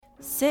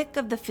Sick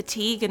of the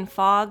fatigue and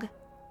fog?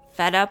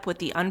 Fed up with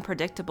the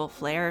unpredictable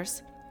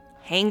flares?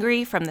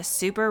 Hangry from the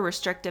super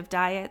restrictive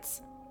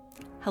diets?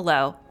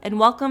 Hello, and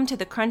welcome to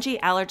the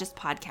Crunchy Allergist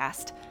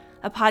Podcast,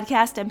 a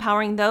podcast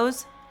empowering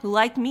those who,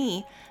 like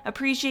me,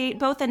 appreciate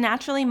both a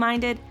naturally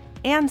minded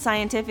and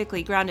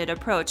scientifically grounded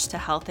approach to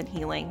health and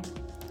healing.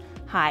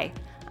 Hi,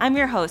 I'm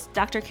your host,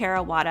 Dr.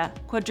 Kara Wada,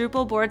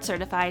 quadruple board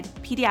certified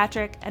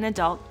pediatric and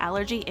adult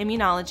allergy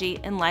immunology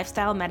and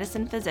lifestyle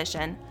medicine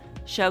physician,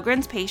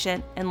 Sjogren's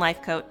patient, and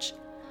life coach.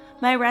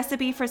 My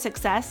recipe for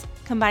success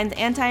combines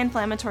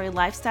anti-inflammatory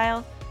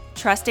lifestyle,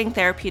 trusting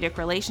therapeutic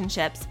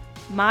relationships,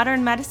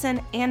 modern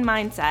medicine, and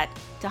mindset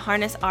to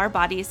harness our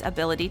body's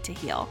ability to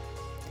heal.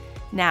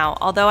 Now,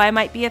 although I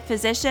might be a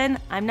physician,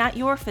 I'm not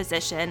your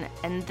physician,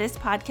 and this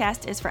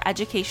podcast is for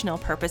educational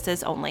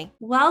purposes only.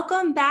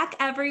 Welcome back,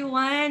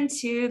 everyone,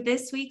 to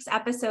this week's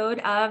episode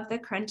of the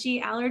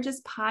Crunchy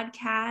Allergist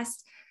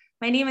Podcast.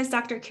 My name is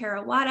Dr.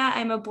 Kara Wada.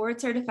 I'm a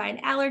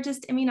board-certified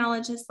allergist,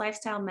 immunologist,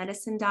 lifestyle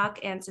medicine doc,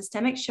 and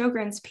systemic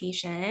Sjogren's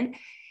patient.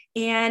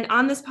 And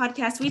on this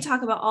podcast, we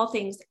talk about all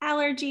things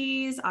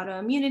allergies,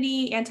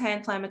 autoimmunity,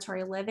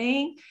 anti-inflammatory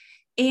living.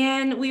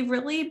 And we've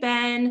really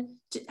been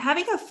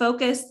having a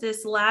focus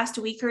this last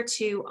week or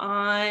two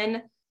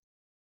on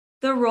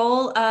the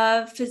role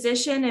of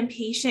physician and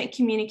patient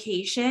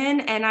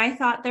communication. And I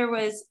thought there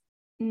was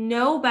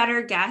no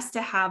better guest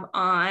to have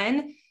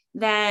on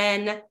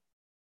than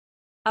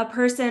a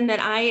person that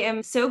I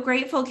am so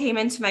grateful came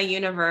into my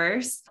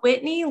universe.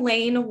 Whitney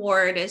Lane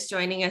Ward is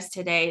joining us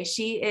today.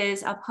 She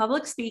is a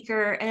public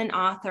speaker and an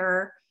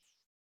author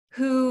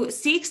who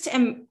seeks to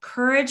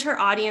encourage her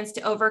audience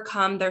to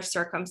overcome their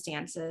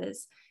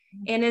circumstances.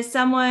 And as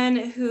someone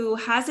who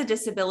has a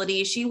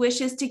disability, she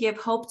wishes to give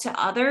hope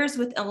to others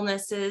with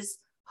illnesses,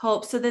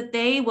 hope so that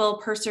they will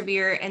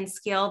persevere and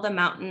scale the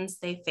mountains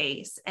they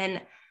face.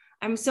 And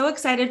I'm so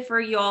excited for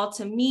you all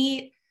to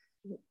meet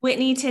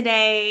Whitney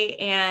today.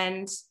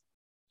 And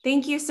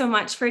thank you so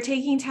much for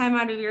taking time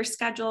out of your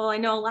schedule. I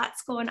know a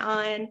lot's going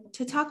on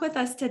to talk with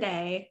us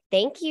today.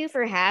 Thank you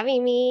for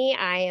having me.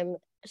 I am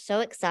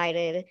so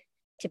excited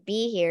to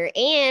be here.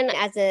 And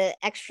as an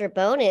extra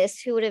bonus,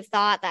 who would have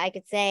thought that I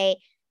could say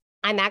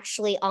I'm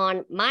actually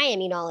on my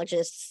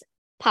immunologist's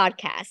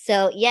podcast?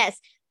 So yes,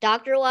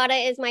 Dr. Wada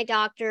is my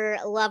doctor.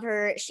 Love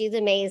her. She's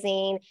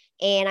amazing.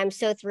 And I'm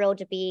so thrilled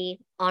to be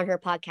on her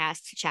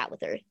podcast to chat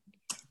with her.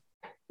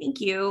 Thank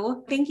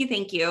you. Thank you.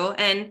 Thank you.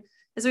 And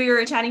as we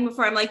were chatting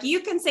before, I'm like, you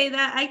can say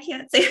that. I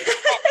can't say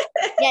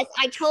that. Yes,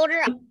 I told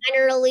her I'm on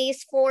a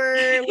release form,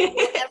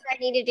 whatever I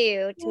need to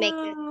do to make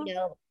this,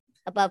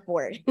 above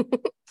board.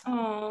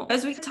 Oh,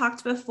 as we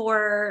talked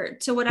before,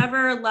 to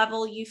whatever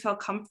level you feel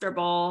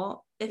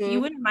comfortable, if you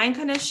wouldn't mind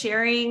kind of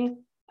sharing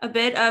a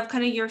bit of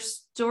kind of your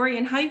story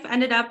and how you've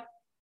ended up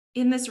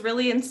in this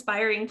really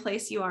inspiring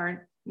place you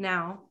are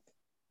now.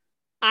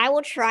 I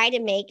will try to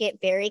make it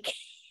very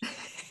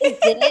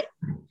good.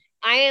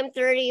 I am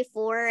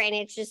 34 and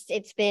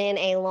it's been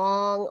a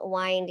long,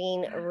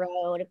 winding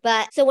road.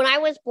 But so when I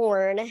was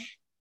born,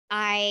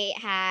 I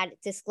had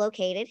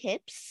dislocated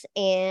hips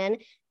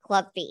and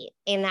club feet.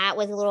 And that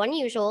was a little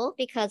unusual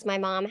because my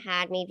mom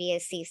had me via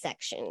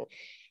C-section.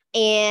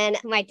 And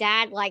my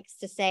dad likes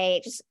to say,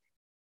 it just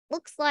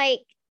looks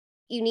like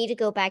you need to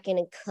go back in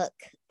and cook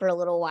for a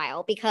little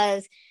while,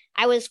 because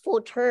I was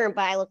full term,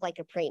 but I looked like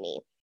a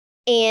preemie.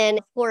 And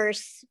of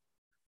course,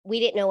 we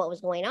didn't know what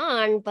was going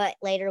on, but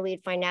later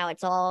we'd find out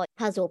it's all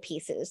puzzle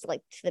pieces,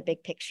 like to the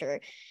big picture.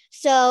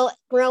 So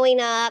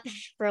growing up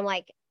from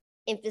like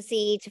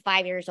infancy to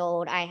 5 years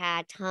old, I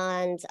had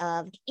tons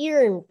of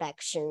ear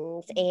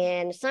infections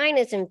and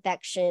sinus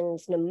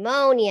infections,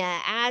 pneumonia,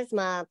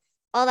 asthma,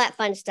 all that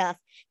fun stuff.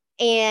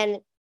 And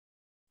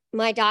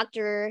my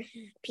doctor,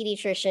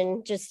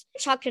 pediatrician, just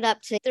chalked it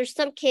up to there's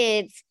some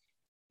kids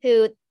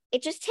who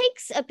it just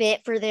takes a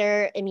bit for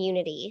their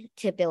immunity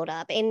to build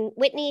up. And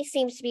Whitney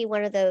seems to be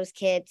one of those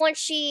kids. Once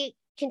she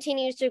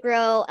continues to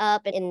grow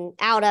up and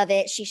out of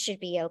it, she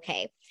should be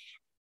okay.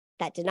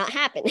 That did not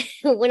happen.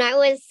 When I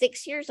was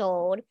 6 years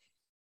old,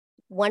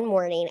 one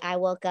morning, I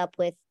woke up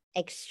with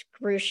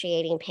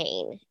excruciating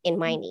pain in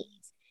my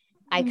knees.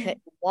 I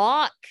couldn't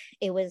walk.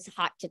 It was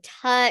hot to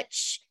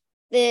touch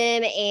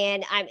them.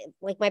 And I'm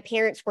like, my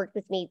parents worked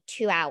with me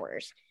 2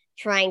 hours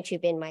trying to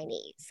bend my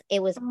knees.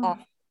 It was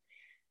awful.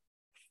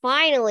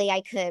 Finally,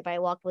 I could, but I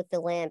walked with the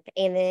limp.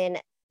 And then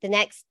the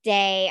next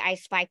day, I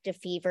spiked a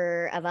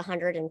fever of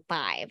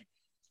 105.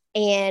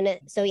 And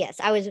so, yes,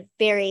 I was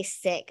very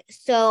sick.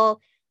 So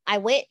I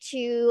went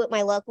to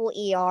my local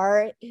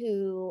ER,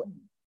 who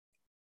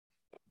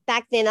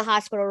back then the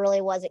hospital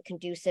really wasn't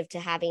conducive to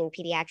having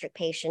pediatric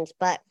patients.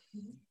 But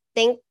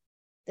thank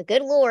the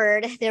good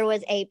Lord, there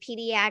was a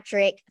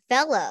pediatric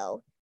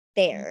fellow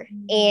there.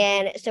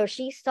 And so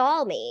she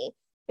saw me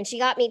and she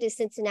got me to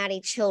Cincinnati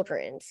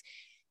Children's.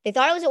 They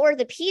thought it was an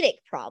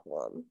orthopedic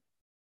problem,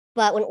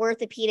 but when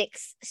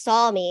orthopedics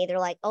saw me, they're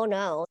like, oh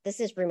no, this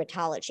is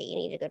rheumatology. You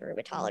need to go to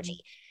rheumatology.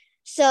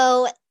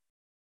 So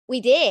we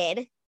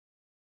did,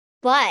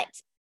 but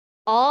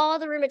all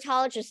the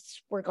rheumatologists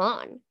were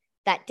gone.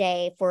 that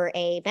day for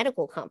a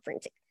medical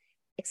conference,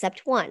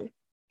 except one.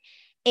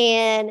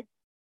 And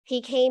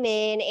he came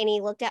in and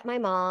he looked at my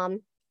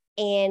mom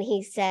and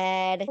he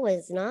said, I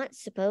was not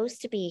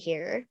supposed to be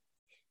here.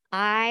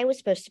 I was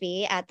supposed to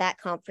be at that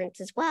conference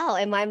as well.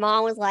 And my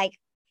mom was like,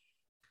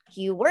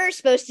 you were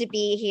supposed to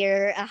be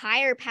here. A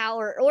higher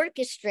power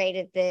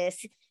orchestrated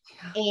this.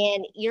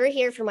 And you're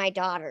here for my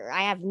daughter.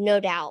 I have no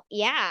doubt.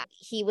 Yeah,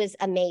 he was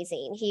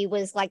amazing. He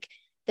was like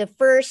the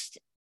first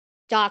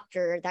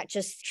doctor that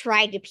just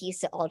tried to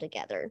piece it all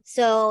together.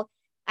 So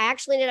I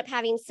actually ended up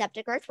having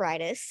septic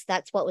arthritis.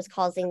 That's what was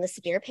causing the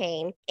severe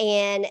pain.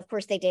 And of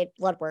course, they did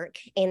blood work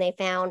and they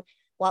found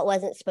what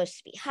wasn't supposed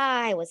to be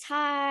high was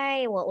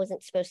high, what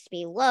wasn't supposed to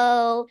be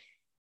low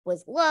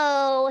was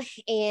low.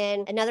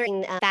 And another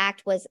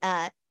fact was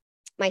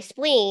my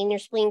spleen. Your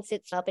spleen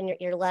sits up in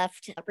your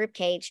left rib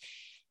cage.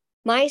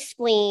 My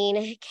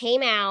spleen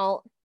came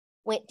out,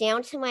 went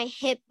down to my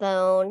hip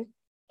bone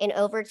and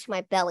over to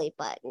my belly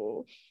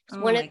button.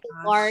 One of the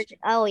large,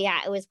 oh yeah,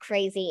 it was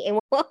crazy. And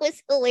what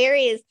was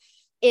hilarious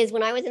is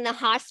when I was in the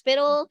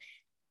hospital,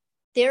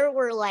 there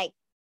were like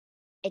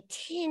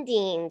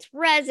attendings,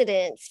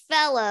 residents,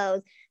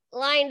 fellows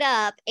lined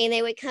up, and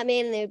they would come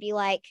in and they would be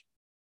like,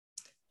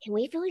 can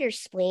we feel your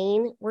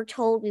spleen? We're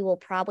told we will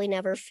probably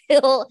never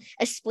feel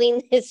a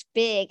spleen this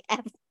big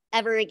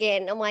ever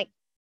again. I'm like,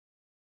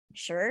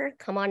 sure,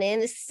 come on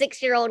in. This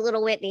 6-year-old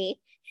little Whitney,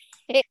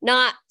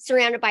 not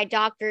surrounded by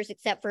doctors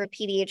except for a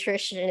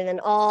pediatrician. And then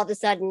all of a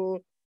sudden,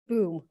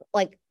 boom,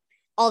 like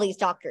all these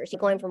doctors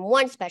going from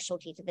one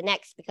specialty to the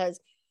next because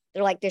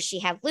they're like, does she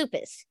have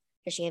lupus?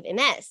 Does she have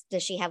MS?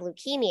 Does she have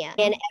leukemia?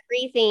 And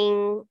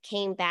everything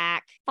came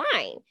back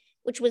fine,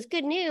 which was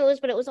good news,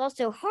 but it was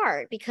also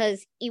hard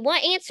because you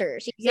want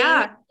answers. You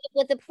have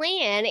with a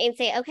plan and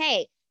say,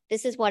 okay,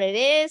 this is what it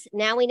is.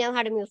 Now we know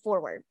how to move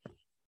forward.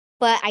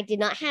 But I did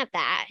not have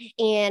that.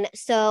 And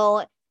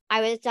so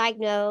I was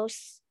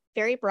diagnosed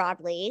very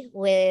broadly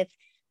with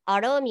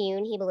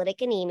autoimmune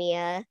hemolytic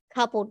anemia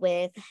coupled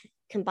with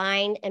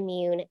combined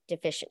immune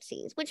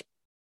deficiencies, which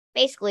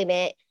basically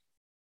meant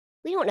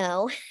we don't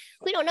know.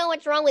 We don't know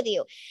what's wrong with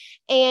you.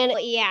 And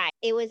yeah,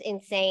 it was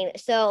insane.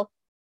 So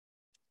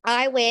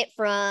I went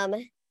from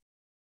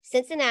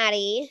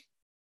Cincinnati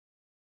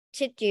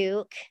to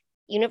Duke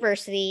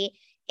University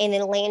and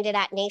then landed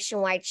at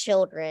Nationwide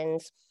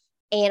Children's.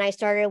 And I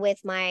started with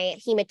my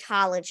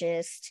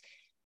hematologist,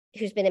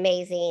 who's been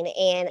amazing.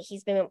 And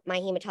he's been my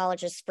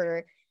hematologist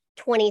for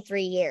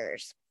 23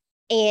 years.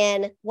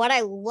 And what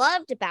I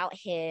loved about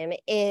him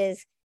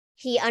is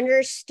he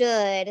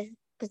understood,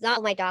 because not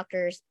all my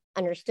doctors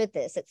understood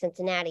this at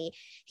Cincinnati,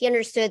 he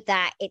understood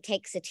that it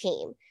takes a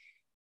team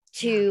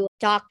to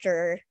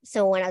doctor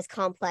someone as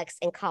complex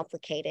and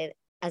complicated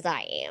as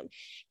I am.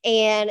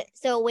 And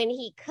so when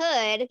he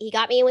could, he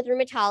got me in with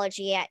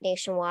rheumatology at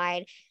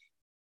Nationwide.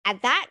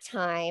 At that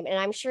time, and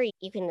I'm sure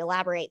you can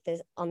elaborate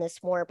on this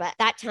more, but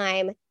that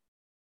time,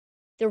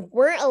 there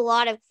weren't a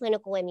lot of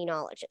clinical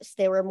immunologists.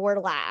 They were more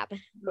lab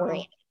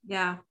oriented.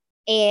 Yeah.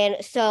 And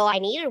so I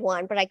needed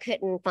one, but I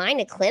couldn't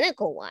find a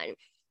clinical one.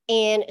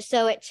 And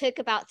so it took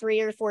about 3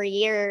 or 4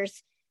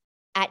 years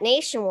at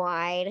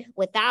Nationwide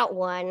without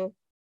one.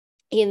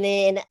 And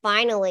then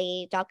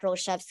finally, Dr.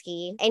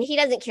 Olszewski, and he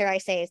doesn't care I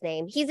say his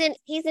name. He's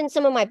in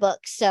some of my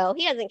books, so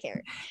he doesn't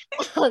care.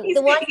 He's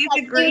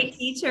a great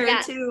teacher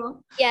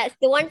too. Yes,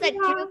 the ones that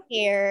do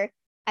care,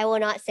 I will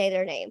not say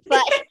their name,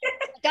 but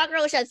Dr.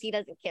 Olszewski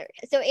doesn't care.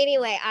 So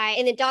anyway,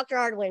 and then Dr.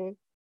 Ardwin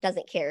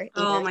doesn't care either.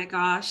 Oh my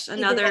gosh,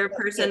 another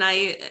person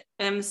I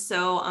am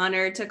so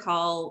honored to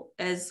call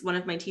as one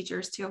of my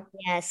teachers too.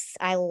 Yes,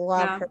 I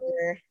love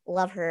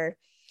her.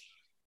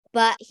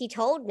 But he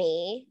told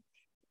me,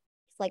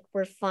 like,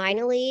 we're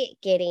finally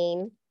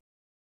getting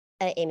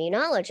an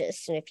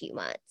immunologist in a few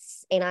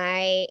months, and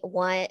I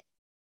want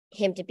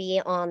him to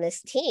be on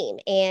this team.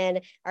 And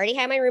I already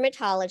had my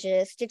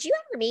rheumatologist. Did you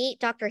ever meet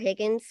Dr.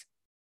 Higgins?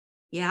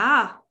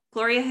 Yeah,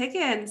 Gloria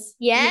Higgins.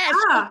 Yes,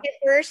 she's my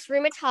first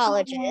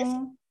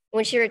rheumatologist.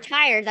 When she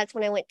retired, that's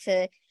when I went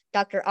to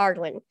Dr.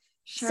 Ardwin.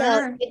 Sure.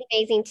 So it's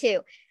amazing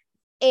too.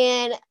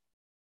 And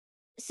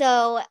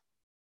so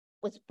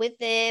was with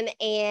them,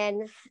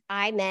 and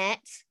I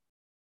met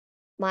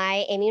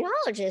my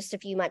immunologist a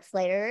few months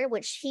later,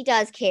 which he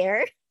does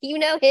care. You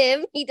know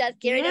him. He does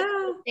care. He doesn't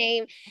know his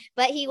name,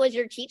 but he was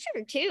your teacher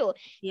too.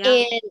 Yeah.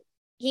 And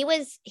he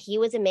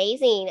was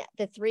amazing.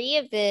 The three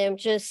of them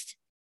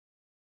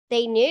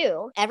they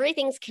knew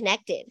everything's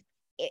connected.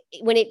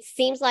 When it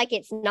seems like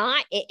it's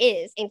not, it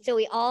is. And so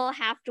we all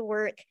have to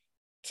work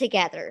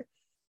together.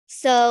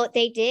 So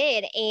they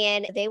did,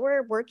 and they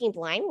were working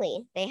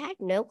blindly. They had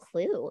no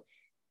clue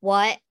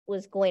what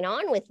was going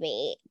on with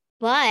me,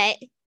 but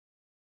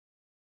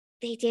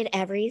they did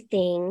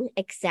everything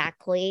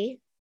exactly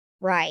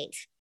right.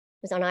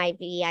 I was on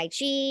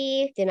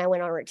IVIG, then I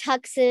went on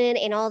Rituxan,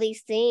 and all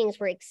these things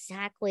were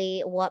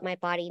exactly what my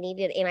body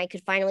needed. And I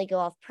could finally go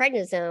off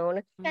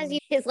prednisone, because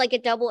it's like a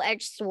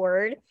double-edged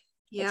sword.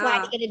 Yeah. That's why I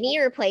had to get a knee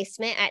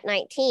replacement at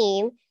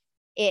 19.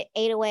 it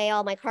ate away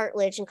all my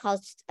cartilage and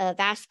caused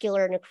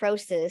vascular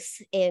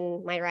necrosis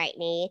in my right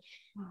knee.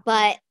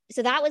 But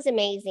so that was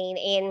amazing.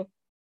 And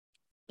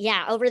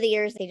yeah, over the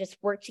years, they just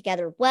worked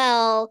together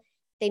well.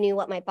 They knew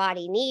what my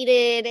body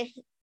needed.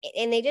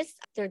 And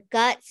their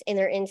guts and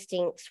their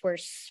instincts were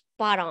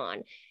spot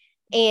on.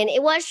 And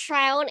it was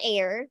trial and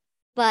error,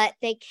 but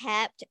they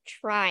kept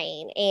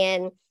trying.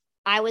 And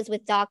I was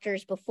with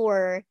doctors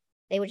before,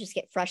 they would just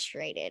get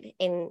frustrated.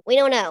 And we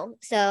don't know.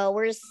 So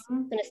we're just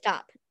going to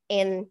stop.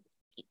 And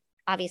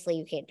obviously,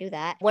 you can't do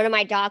that. One of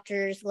my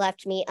doctors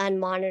left me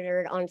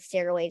unmonitored on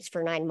steroids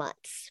for 9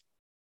 months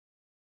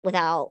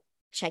without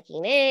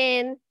checking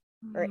in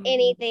or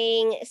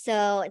anything.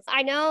 So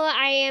I know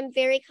I am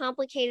very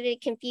complicated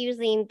and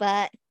confusing,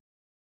 but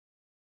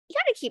you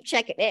got to keep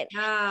checking in.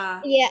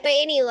 Yeah. But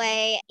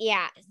anyway,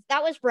 yeah,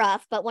 that was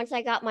rough. But once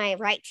I got my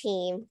right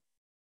team,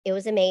 it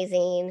was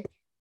amazing.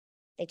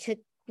 They took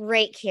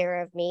great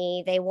care of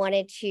me. They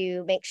wanted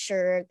to make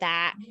sure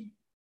that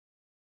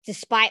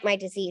despite my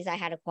disease, I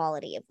had a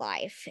quality of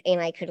life and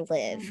I could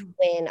live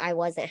when I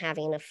wasn't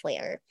having a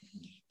flare.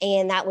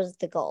 And that was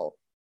the goal.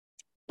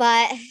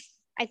 But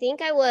I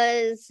think I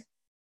was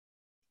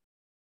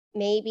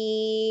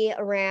maybe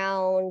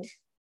around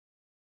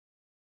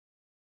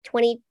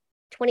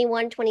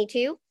 21,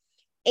 22.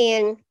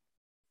 And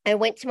I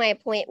went to my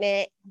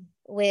appointment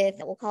with,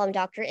 we'll call him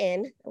Dr.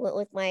 M. I went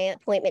with my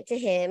appointment to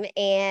him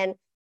and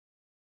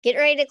getting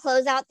ready to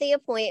close out the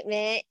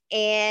appointment.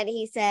 And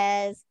he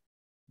says,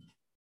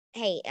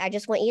 hey, I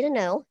just want you to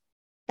know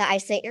that I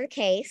sent your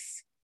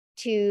case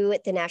to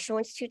the National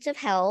Institutes of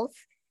Health.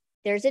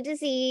 There's a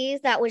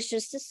disease that was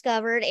just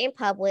discovered and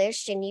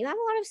published, and you have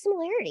a lot of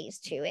similarities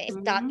to it.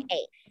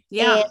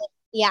 Doc8.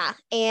 Yeah.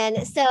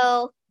 And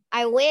so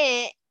I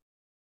went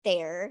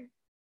there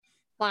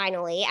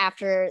finally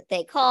after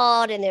they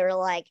called and they were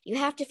like, you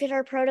have to fit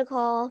our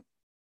protocol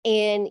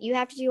and you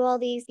have to do all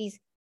these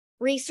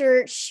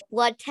research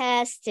blood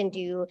tests and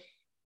do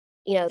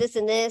this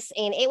and this.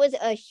 And it was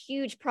a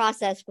huge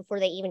process before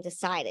they even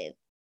decided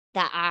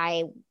that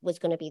I was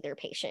going to be their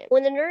patient.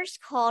 When the nurse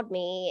called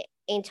me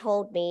and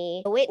told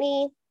me,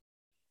 Whitney,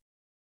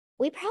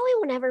 we probably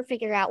will never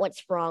figure out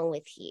what's wrong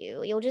with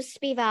you. You'll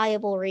just be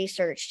valuable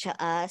research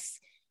to us.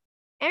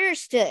 I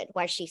understood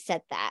why she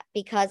said that,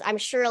 because I'm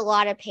sure a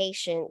lot of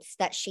patients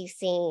that she's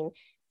seen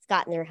has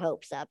gotten their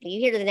hopes up. You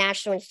hear the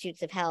National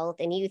Institutes of Health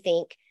and you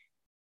think,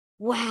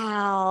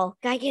 wow,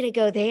 I get to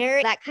go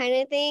there, that kind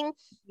of thing.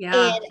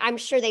 Yeah. And I'm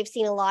sure they've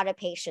seen a lot of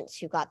patients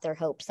who got their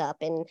hopes up,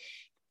 and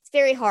it's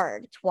very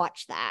hard to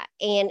watch that.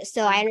 And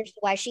so I understood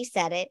why she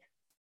said it,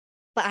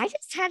 but I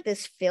just had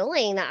this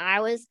feeling that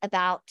I was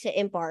about to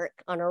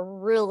embark on a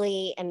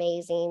really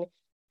amazing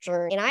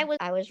journey. And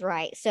I was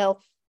right. So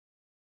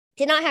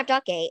did not have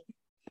Doc8,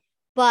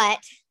 but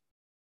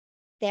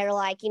they're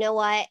like, you know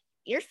what?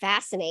 You're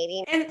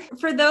fascinating. And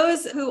for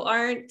those who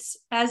aren't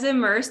as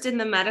immersed in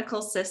the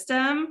medical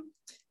system,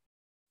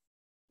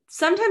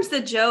 sometimes the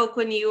joke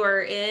when you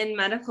are in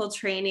medical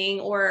training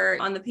or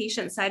on the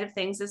patient side of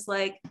things is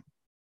like,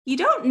 you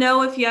don't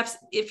know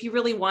if you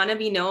really want to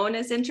be known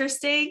as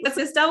interesting. It's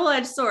this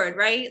double-edged sword,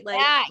 right? Like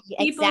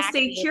people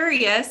stay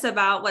curious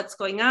about what's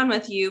going on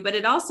with you, but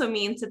it also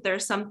means that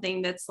there's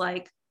something that's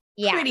like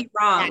pretty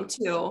wrong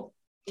too.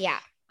 Yeah.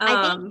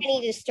 I think I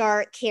need to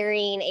start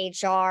carrying a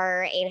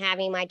jar and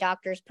having my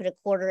doctors put a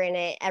quarter in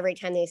it every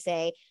time they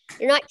say,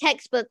 you're not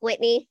textbook,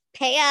 Whitney,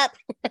 pay up.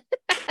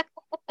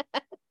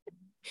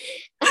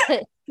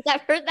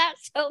 I've heard that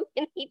so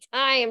many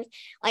times.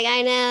 Like,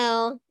 I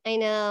know.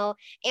 And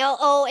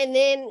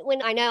then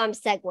when I know I'm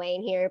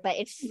segueing here, but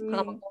it's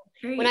comical.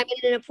 When I'm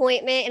in an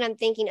appointment and I'm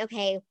thinking,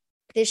 okay,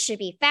 this should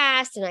be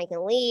fast and I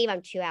can leave.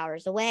 I'm 2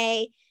 hours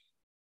away.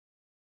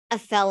 A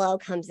fellow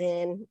comes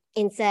in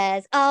and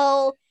says,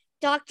 oh,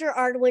 Dr.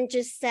 Ardwin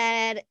just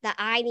said that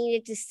I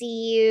needed to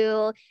see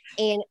you,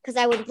 and because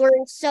I would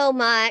learn so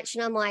much.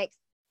 And I'm like,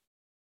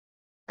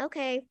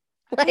 okay.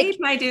 I paid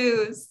my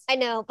dues. I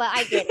know, but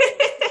I get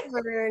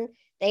it.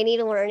 They need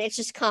to learn. It's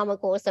just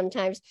comical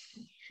sometimes.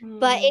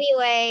 But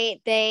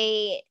anyway,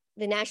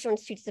 the National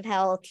Institutes of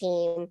Health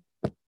team,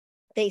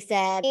 they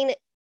said,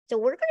 so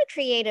we're going to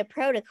create a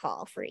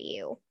protocol for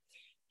you.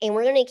 And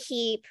we're going to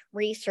keep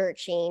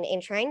researching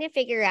and trying to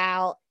figure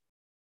out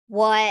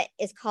what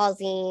is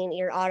causing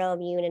your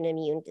autoimmune and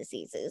immune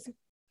diseases.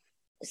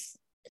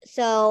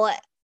 So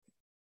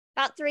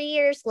about 3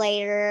 years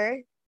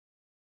later,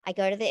 I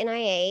go to the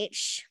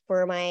NIH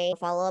for my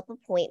follow-up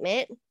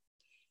appointment.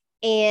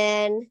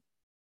 And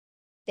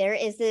there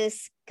is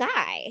this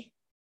guy.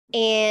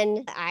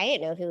 And I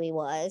didn't know who he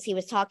was. He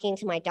was talking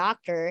to my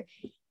doctor.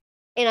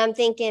 And I'm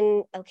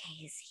thinking, okay,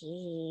 is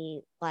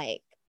he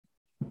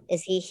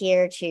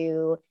here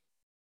to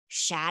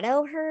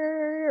shadow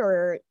her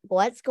or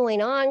what's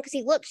going on? Because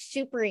he looked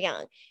super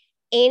young.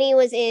 And he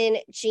was in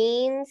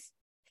jeans,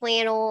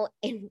 flannel,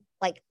 and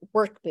like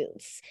work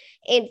boots.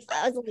 And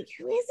I was like,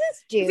 who is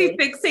this dude? Is he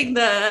fixing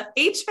the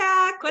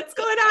HVAC? What's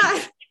going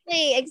on?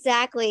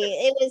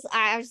 Exactly.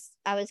 I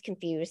was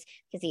confused.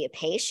 Is he a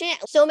patient?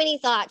 So many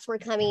thoughts were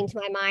coming to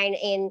my mind.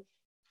 And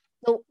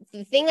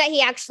the thing that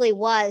he actually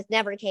was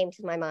never came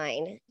to my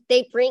mind.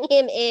 They bring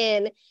him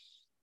in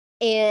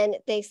and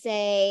they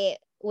say,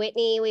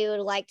 Whitney, we would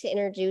like to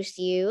introduce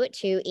you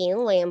to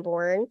Ian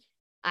Lambourne.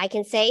 I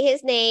can say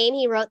his name.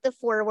 He wrote the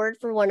foreword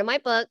for one of my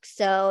books,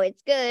 so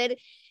it's good.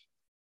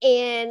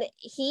 And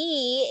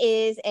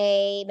he is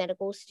a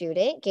medical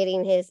student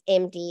getting his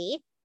MD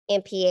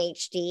and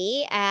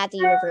PhD at the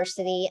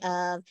University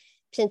of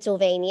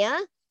Pennsylvania.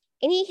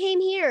 And he came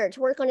here to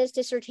work on his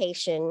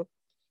dissertation.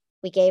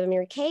 We gave him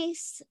your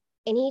case,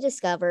 and he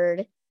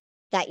discovered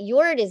that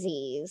your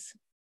disease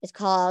is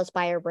caused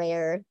by a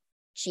rare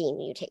gene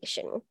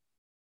mutation.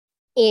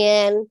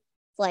 And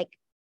like,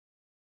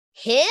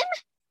 him?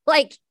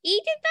 Like,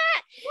 he did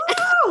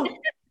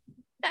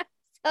that?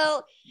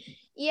 So,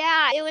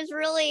 yeah, it was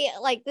really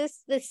like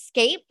this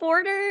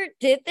skateboarder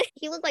did this.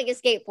 He looked like a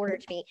skateboarder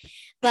to me.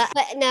 But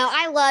no,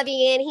 I love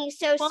Ian. He's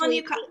so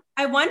sweet.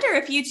 I wonder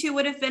if you two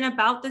would have been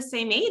about the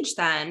same age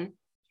then.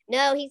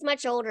 No, he's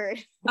much older.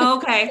 Oh,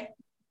 okay.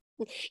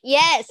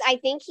 Yes, I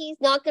think he's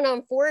knocking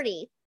on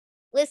 40.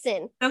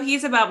 Listen. So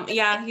he's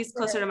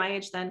closer to my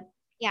age then.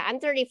 Yeah, I'm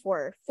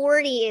 34.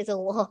 40 is a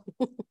long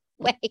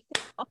way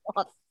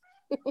off.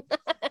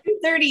 I'm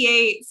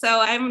 38,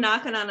 so I'm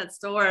knocking on its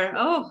door.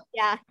 Oh,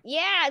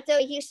 yeah. So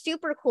he's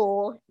super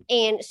cool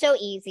and so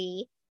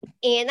easy,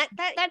 and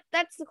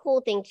that's the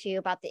cool thing too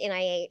about the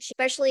NIH,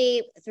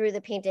 especially through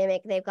the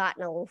pandemic. They've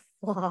gotten a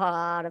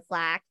lot of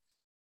flack,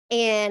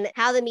 and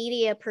how the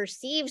media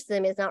perceives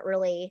them is not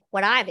really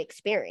what I've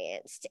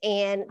experienced.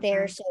 And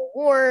they're so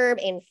warm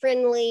and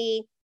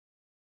friendly,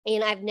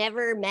 and I've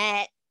never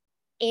met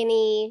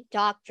any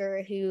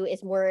doctor who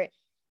is more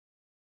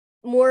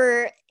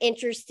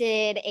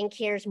interested and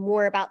cares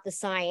more about the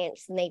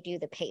science than they do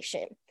the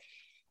patient.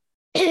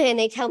 And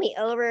they tell me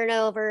over and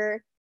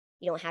over,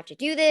 you don't have to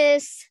do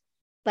this,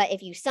 but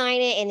if you sign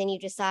it and then you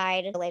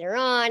decide later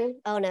on,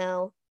 oh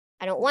no,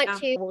 I don't want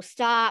to, we'll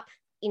stop.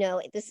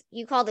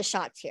 You call the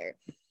shots here.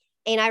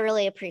 And I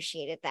really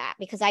appreciated that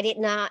because I did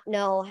not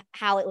know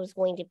how it was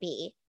going to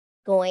be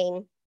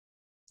going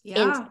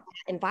into that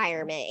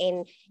environment.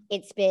 And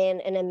it's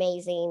been an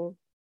amazing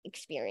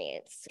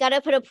experience. Got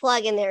to put a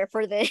plug in there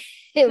for the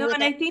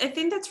and I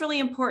think that's really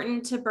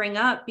important to bring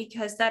up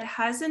because that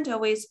hasn't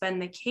always been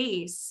the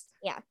case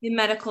in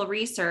medical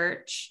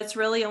research. It's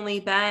really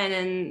only been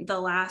in the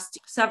last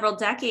several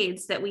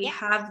decades that we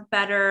have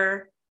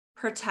better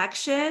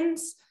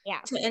protections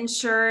to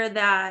ensure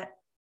that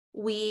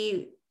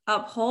we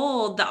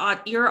uphold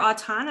your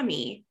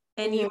autonomy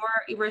and your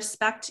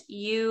respect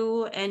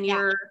you and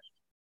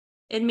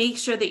and make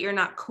sure that you're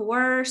not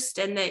coerced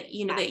and that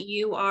that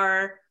you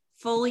are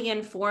fully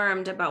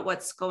informed about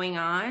what's going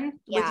on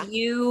with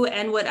you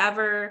and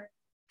whatever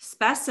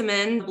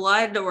specimen,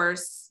 blood or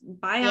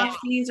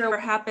biopsies or what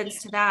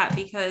happens to that,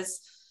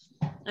 because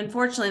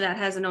unfortunately that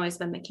hasn't always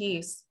been the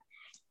case.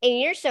 And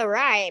you're so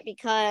right,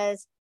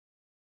 because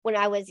when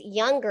I was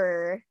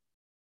younger,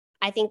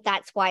 I think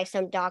that's why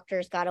some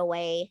doctors got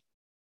away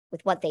with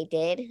what they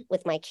did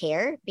with my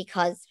care,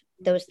 because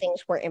those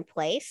things were in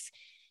place.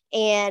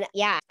 And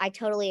I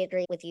totally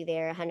agree with you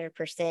there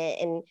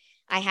 100%. And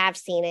I have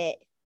seen it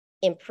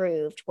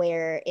improved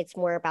where it's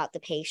more about the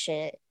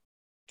patient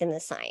than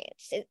the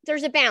science.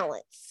 There's a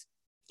balance,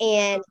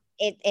 and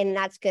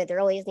that's good.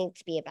 There always needs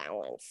to be a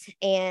balance.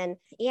 And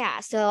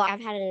so I've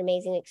had an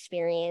amazing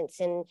experience,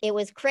 and it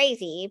was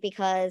crazy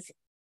because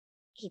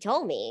he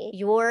told me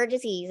your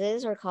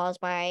diseases are caused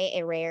by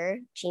a rare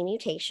gene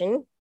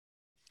mutation.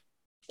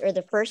 You're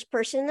the first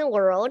person in the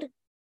world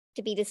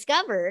to be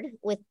discovered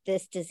with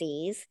this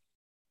disease,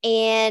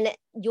 and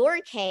your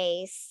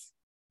case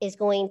is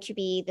going to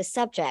be the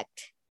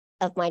subject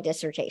of my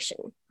dissertation.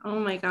 Oh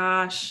my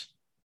gosh.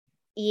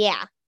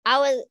 Yeah.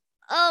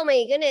 Oh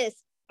my goodness.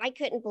 I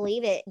couldn't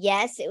believe it.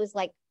 Yes, it was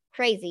like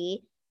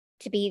crazy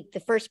to be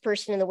the first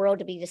person in the world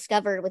to be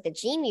discovered with a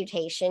gene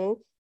mutation.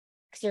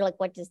 Because they're like,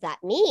 what does that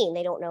mean?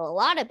 They don't know a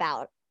lot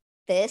about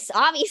this.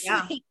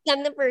 Obviously,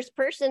 I'm the first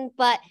person,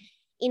 but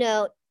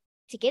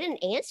to get an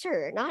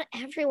answer, not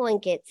everyone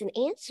gets an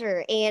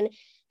answer. And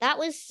that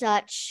was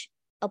such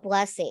a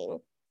blessing.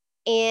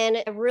 And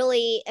I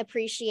really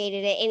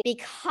appreciated it. And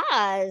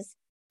because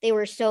they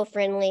were so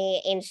friendly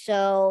and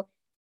so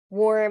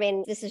warm,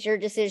 and this is your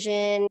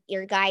decision,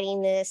 you're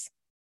guiding this,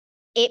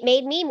 it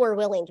made me more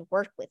willing to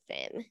work with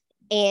them.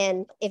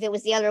 And if it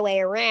was the other way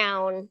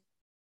around,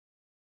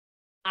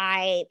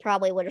 I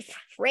probably would have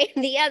ran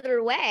the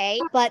other way,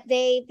 but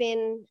they've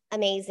been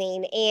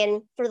amazing.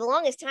 And for the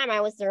longest time, I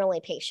was their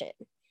only patient.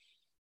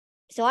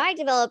 So I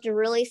developed a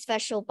really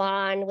special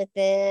bond with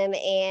them,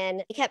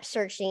 and I kept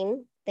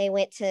searching. They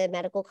went to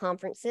medical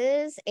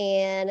conferences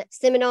and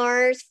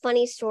seminars.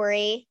 Funny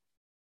story,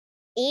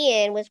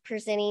 Ian was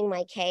presenting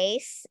my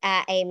case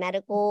at a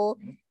medical,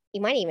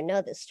 you might even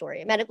know this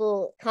story, a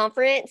medical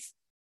conference,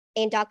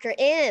 and Dr.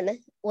 M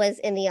was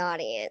in the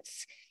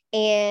audience.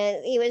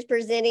 And he was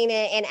presenting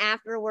it, and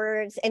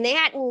afterwards, and they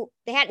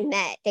hadn't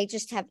met. They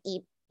just have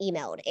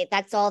emailed it.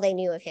 That's all they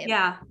knew of him.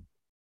 Yeah.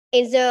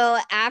 And so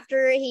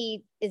after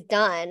he is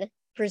done,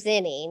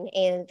 presenting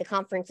and the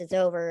conference is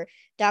over,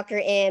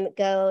 Dr. M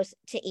goes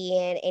to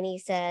Ian and he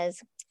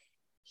says,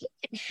 "You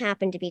didn't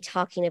happen to be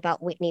talking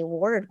about Whitney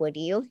Ward, would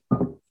you?"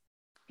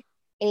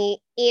 And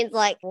Ian's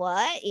like,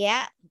 "What?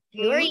 Yeah.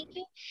 Who are you?"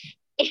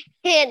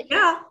 And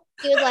Yeah.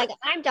 he was like,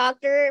 "I'm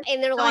doctor."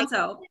 And they're like,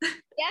 So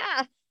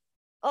 "Yeah.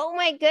 Oh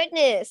my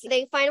goodness."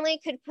 They finally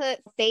could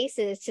put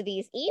faces to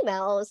these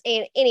emails.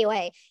 And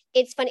anyway,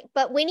 it's funny.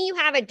 But when you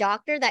have a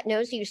doctor that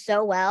knows you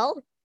so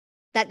well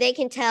that they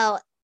can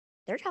tell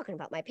they're talking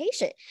about my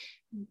patient,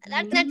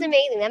 that's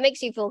amazing. That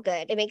makes you feel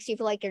good. It makes you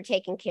feel like you're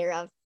taken care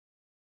of.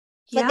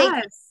 But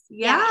yes.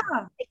 yeah,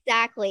 Yeah.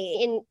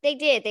 exactly. And they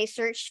did. They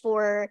searched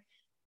for,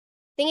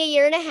 I think, a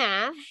year and a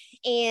half,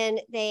 and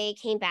they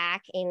came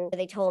back and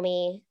they told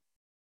me,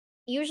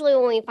 usually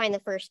when we find the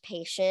first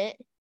patient,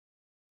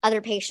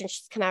 other patients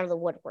just come out of the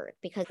woodwork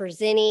because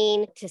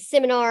presenting to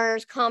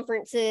seminars,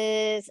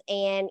 conferences,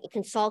 and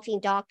consulting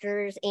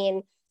doctors.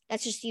 And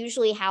that's just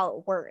usually how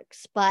it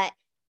works. But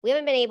we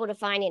haven't been able to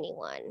find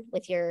anyone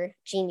with your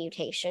gene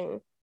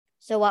mutation.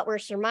 So what we're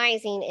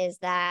surmising is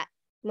that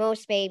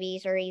most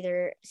babies are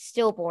either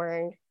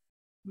stillborn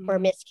or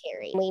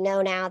miscarry. We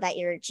know now that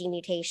your gene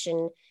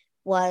mutation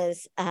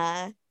was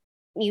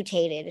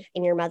mutated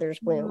in your mother's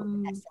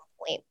womb at some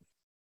point.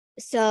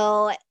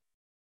 So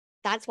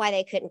that's why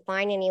they couldn't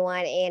find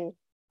anyone. And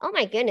oh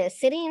my goodness,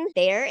 sitting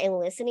there and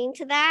listening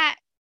to that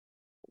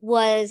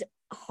was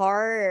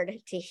hard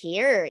to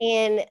hear.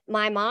 And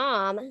my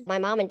mom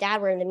and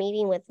dad were in the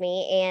meeting with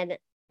me, and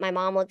my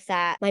mom looks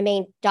at my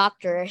main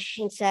doctor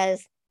and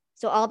says,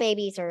 "So all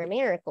babies are a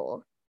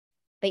miracle,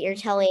 but you're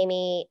telling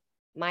me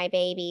my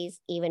baby's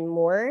even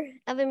more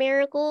of a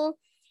miracle?"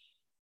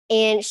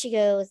 And she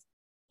goes,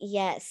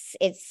 "Yes,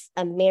 it's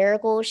a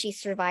miracle she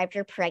survived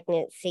her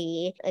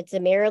pregnancy. It's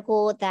a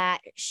miracle that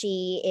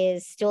she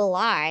is still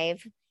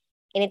alive.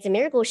 And it's a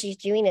miracle she's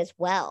doing as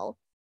well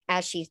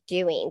as she's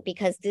doing,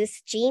 because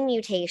this gene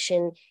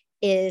mutation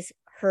is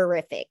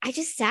horrific." I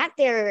just sat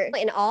there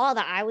in awe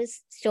that I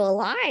was still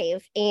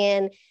alive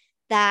and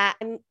that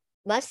I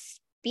must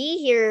be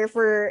here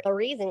for a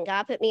reason.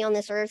 God put me on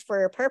this earth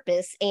for a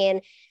purpose.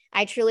 And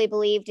I truly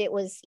believed it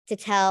was to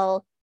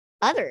tell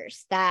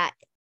others that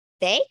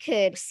they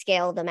could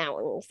scale the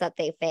mountains that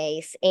they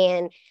face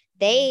and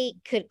they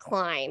could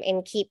climb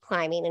and keep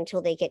climbing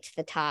until they get to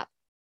the top.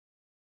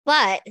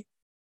 But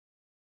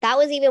that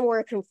was even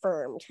more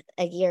confirmed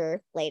a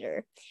year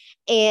later.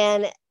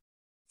 And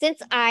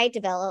since I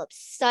developed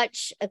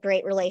such a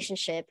great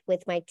relationship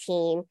with my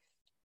team,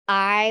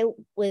 I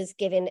was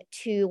given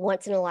 2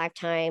 once in a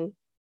lifetime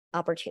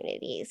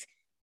opportunities.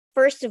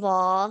 First of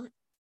all,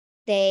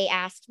 they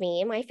asked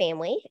me and my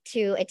family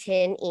to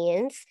attend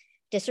Ian's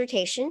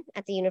dissertation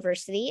at the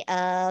University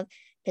of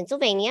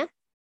Pennsylvania.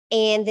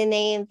 And then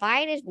they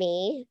invited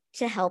me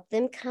to help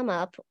them come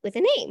up with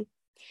a name.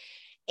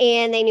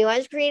 And they knew I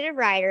was a creative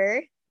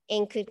writer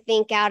and could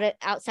think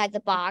outside the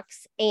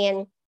box.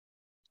 And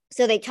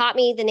so they taught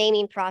me the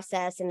naming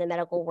process in the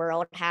medical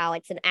world, how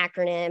it's an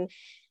acronym.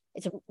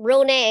 It's a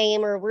real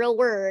name or a real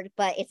word,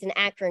 but it's an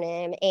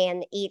acronym,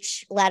 and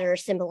each letter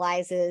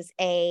symbolizes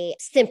a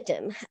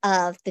symptom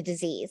of the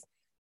disease.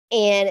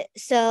 And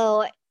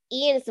so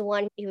Ian is the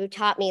one who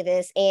taught me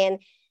this, and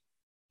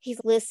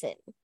he's, "Listen,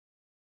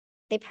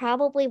 they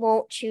probably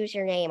won't choose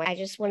your name. I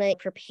just want to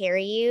prepare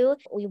you.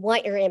 We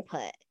want your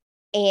input."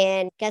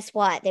 And guess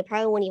what? They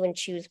probably won't even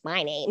choose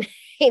my name.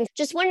 And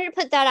just wanted to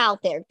put that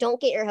out there. Don't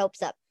get your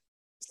hopes up.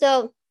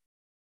 So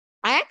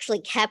I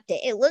actually kept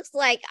it. It looks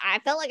like I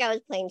felt like I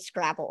was playing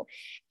Scrabble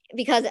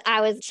because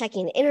I was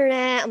checking the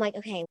internet. I'm like,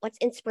 okay, what's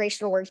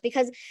inspirational words?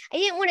 Because I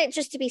didn't want it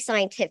just to be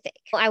scientific.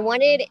 I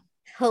wanted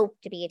hope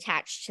to be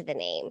attached to the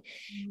name.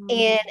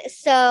 And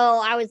so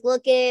I was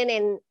looking,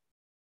 and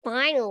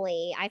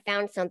finally I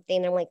found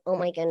something. I'm like, oh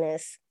my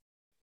goodness,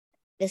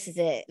 this is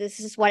it. This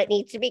is what it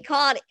needs to be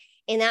called.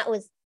 And that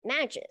was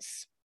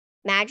Magus.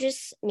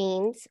 Magus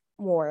means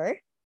more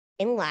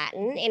in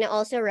Latin, and it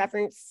also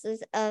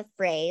references a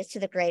phrase to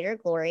the greater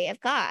glory of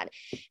God.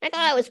 And I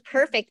thought that was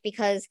perfect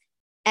because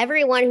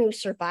everyone who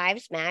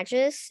survives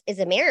Magus is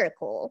a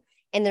miracle,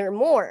 and there are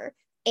more.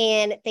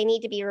 And they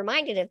need to be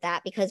reminded of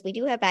that because we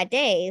do have bad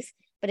days.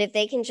 But if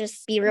they can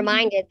just be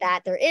reminded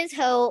that there is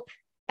hope,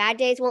 bad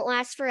days won't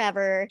last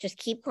forever, just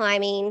keep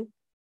climbing,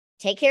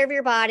 take care of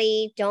your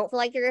body. Don't feel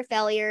like you're a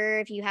failure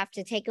if you have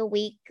to take a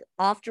week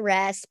off to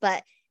rest.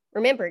 But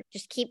remember,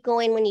 just keep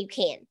going when you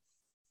can.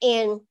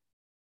 And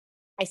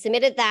I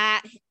submitted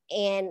that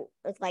and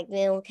was like,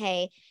 no,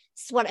 okay,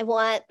 this is what I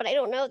want, but I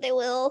don't know if they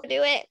will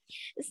do it.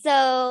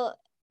 So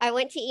I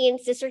went to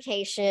Ian's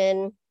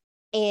dissertation,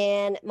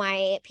 and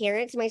my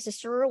parents and my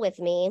sister were with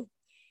me.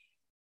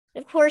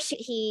 Of course,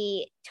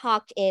 he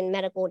talked in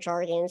medical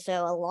jargon,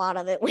 so a lot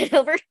of it went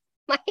over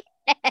my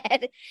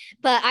head.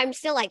 But I'm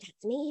still like,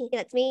 that's me.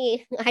 That's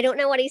me. I don't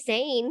know what he's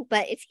saying,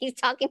 but he's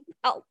talking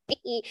about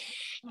me.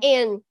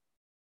 And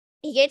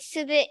he gets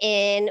to the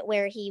end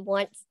where he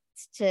wants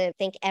to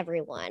thank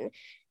everyone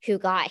who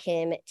got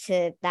him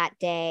to that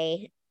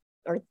day,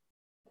 or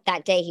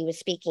that day he was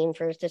speaking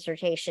for his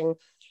dissertation.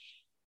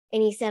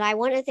 And he said, I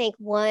want to thank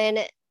one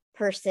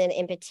person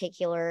in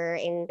particular,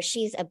 and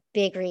she's a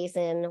big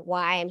reason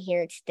why I'm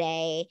here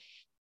today.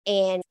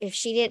 And if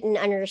she didn't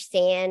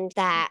understand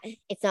that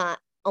it's not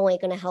only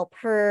going to help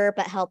her,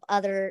 but help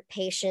other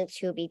patients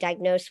who will be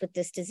diagnosed with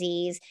this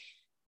disease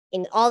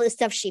and all the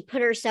stuff she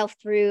put herself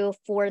through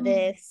for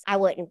this, I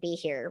wouldn't be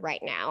here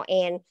right now.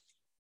 And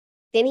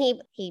then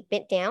he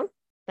bent down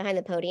behind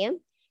the podium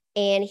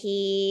and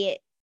he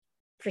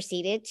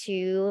proceeded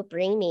to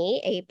bring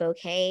me a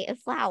bouquet of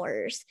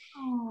flowers.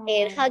 Aww.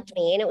 And hugged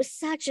me. And it was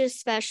such a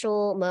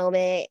special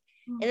moment.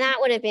 And that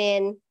would have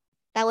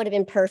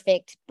been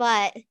perfect.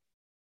 But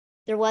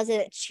there was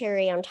a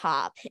cherry on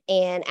top.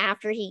 And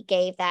after he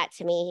gave that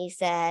to me, he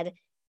said,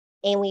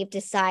 and we've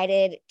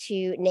decided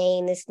to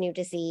name this new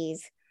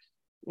disease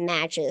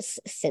Magus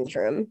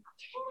syndrome.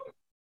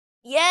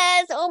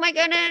 Yes. Oh my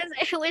goodness.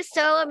 It was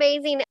so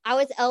amazing. I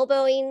was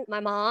elbowing my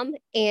mom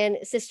and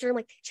sister. I'm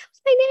like, they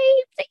chose my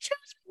name. They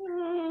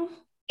chose me.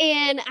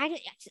 And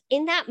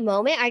in that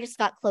moment, I just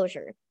got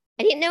closure.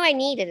 I didn't know I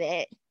needed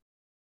it,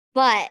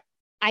 but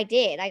I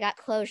did. I got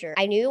closure.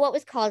 I knew what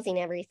was causing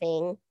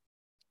everything,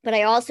 but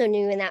I also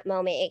knew in that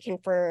moment it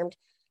confirmed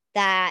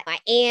that I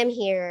am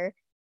here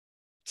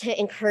to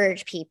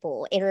encourage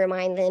people and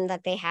remind them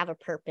that they have a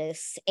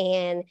purpose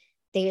and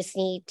they just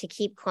need to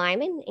keep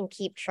climbing and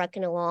keep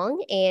trucking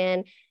along.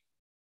 And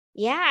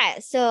yeah,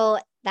 so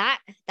that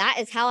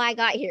is how I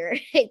got here.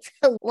 It's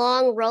a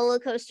long roller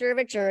coaster of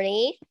a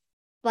journey,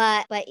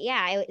 but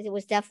yeah, it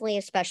was definitely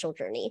a special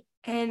journey.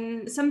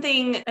 And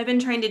something I've been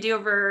trying to do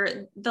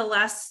over the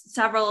last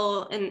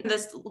several in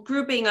this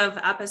grouping of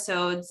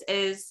episodes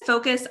is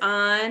focus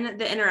on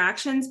the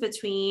interactions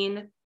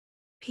between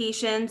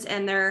patients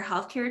and their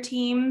healthcare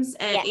teams.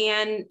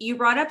 And you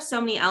brought up so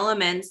many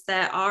elements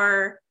that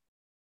are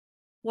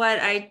what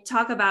I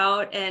talk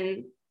about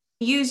and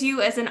use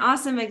you as an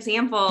awesome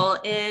example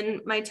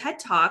in my TED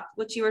Talk,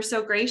 which you were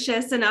so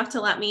gracious enough to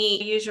let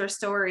me use your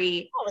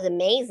story. Oh, it was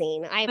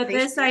amazing. But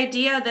this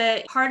idea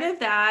that part of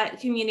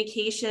that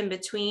communication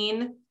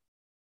between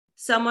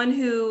someone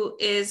who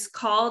is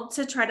called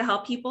to try to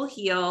help people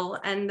heal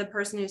and the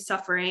person who's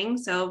suffering,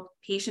 so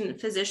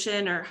patient,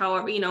 physician, or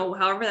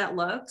however that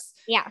looks.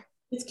 Yeah.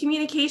 It's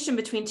communication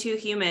between two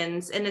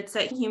humans, and it's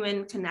that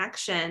human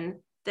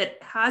connection that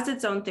has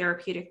its own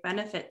therapeutic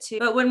benefit too.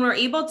 But when we're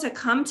able to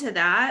come to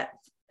that,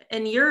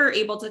 and you're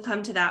able to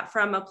come to that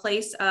from a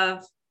place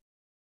of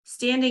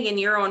standing in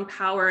your own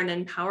power and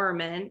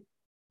empowerment,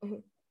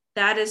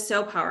 that is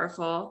so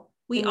powerful.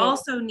 We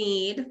also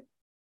need,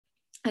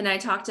 and I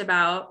talked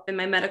about in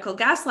my medical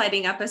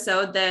gaslighting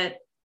episode, that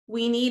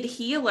we need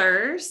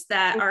healers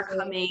that are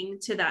coming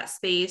to that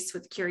space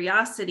with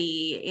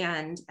curiosity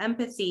and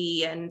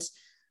empathy and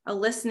a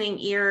listening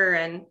ear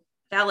and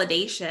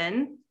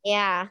validation.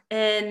 Yeah.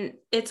 And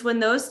it's when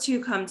those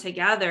two come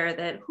together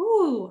that,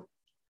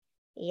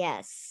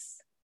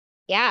 yes.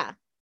 Yeah.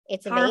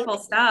 It's powerful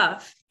amazing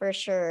stuff. for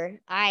sure.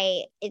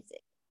 It's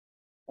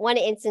one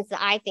instance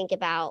that I think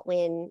about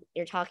when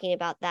you're talking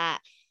about that.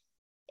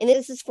 And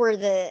this is for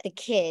the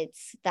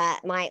kids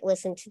that might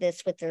listen to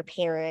this with their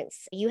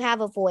parents. You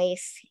have a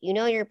voice, you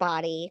know your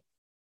body,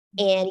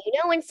 and you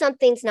know when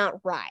something's not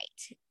right.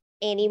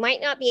 And you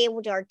might not be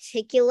able to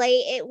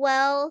articulate it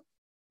well,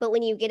 but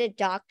when you get a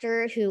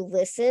doctor who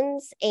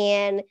listens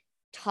and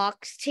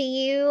talks to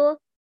you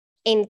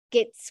and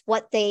gets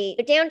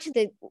down to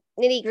the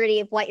nitty gritty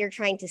of what you're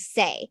trying to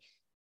say,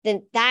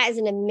 then that is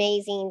an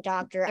amazing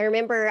doctor. I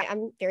remember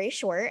I'm very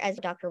short as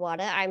Dr.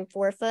 Wada. I'm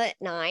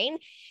 4'9",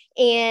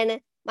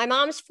 and my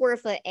mom's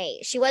 4'8".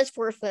 She was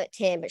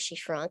 4'10", but she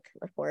shrunk,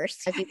 of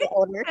course, as you get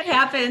older. That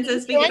happens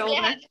as we get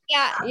older.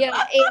 Yeah.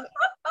 And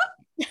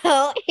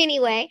so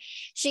anyway,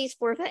 she's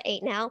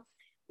 4'8" now,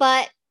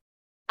 but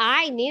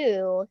I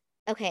knew,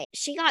 okay,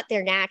 she got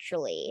there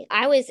naturally.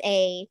 I was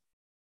a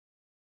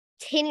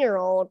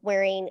 10-year-old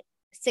wearing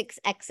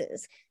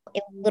 6Xs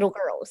in little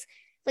girls.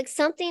 Like,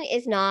 something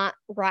is not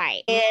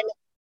right. And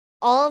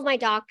all of my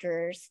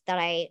doctors that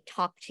I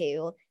talk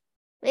to,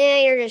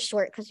 you're just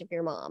short because of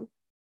your mom.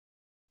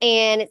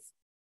 And it's,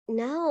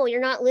 no,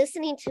 you're not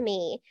listening to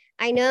me.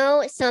 I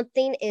know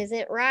something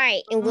isn't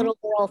right, in little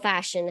girl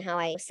fashion, how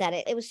I said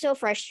it. It was so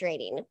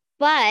frustrating.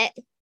 But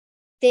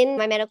then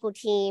my medical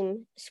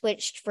team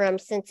switched from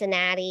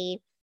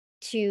Cincinnati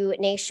to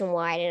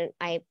nationwide, and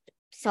I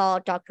saw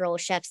Dr.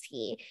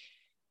 Olszewski,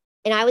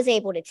 and I was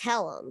able to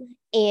tell him.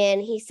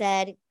 And he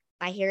said,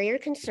 I hear your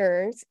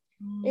concerns.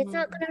 It's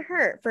not going to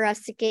hurt for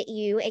us to get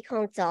you a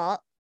consult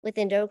with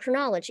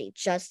endocrinology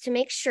just to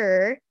make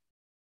sure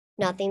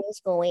nothing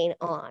is going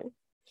on.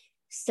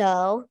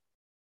 So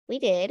we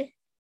did.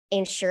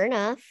 And sure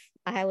enough,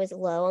 I was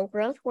low on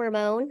growth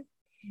hormone.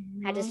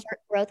 Had to start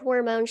growth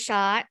hormone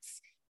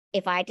shots.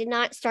 If I did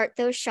not start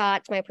those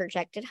shots, my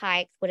projected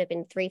height would have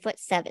been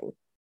 3'7".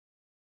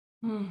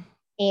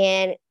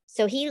 And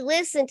so he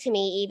listened to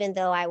me, even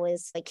though I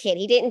was a kid.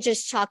 He didn't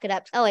just chalk it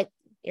up.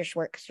 You're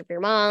short because of your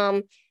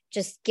mom.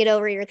 Just get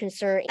over your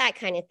concern, that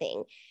kind of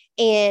thing.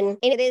 And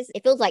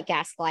it feels like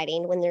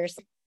gaslighting when there's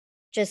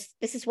just,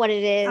 this is what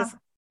it is.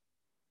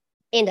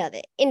 End of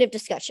it. End of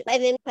discussion.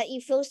 And then, but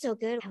you feel so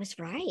good. I was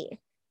right.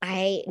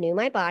 I knew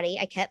my body.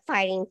 I kept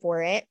fighting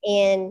for it.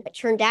 And it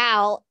turned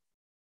out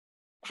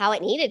how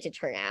it needed to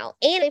turn out.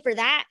 And for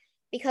that,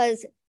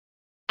 because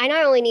I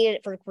not only needed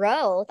it for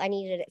growth, I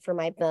needed it for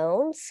my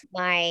bones,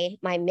 my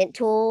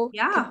mental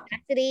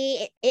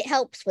capacity. It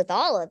helps with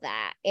all of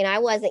that. And I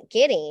wasn't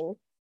getting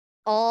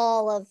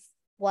all of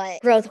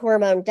what growth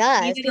hormone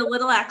does. You need a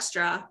little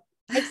extra.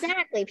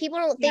 Exactly. People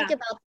don't think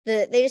about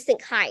they just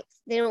think height.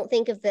 They don't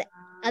think of the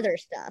other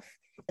stuff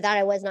that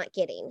I was not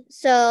getting.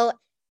 So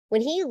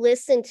when he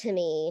listened to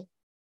me,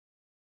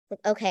 like,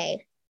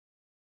 okay,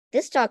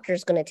 this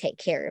doctor's going to take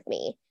care of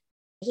me.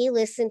 He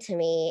listened to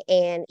me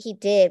and he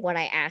did what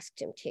I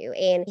asked him to.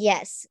 And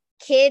yes,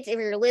 kids, if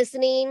you're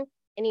listening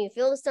and you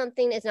feel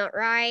something is not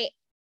right,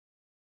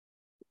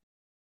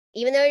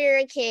 even though you're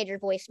a kid, your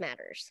voice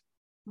matters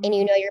and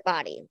you know your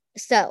body.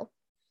 So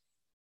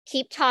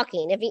keep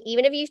talking,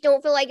 even if you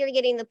don't feel like you're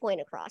getting the point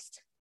across.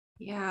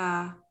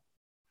 Yeah.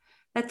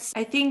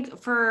 I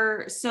think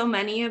for so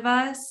many of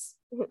us,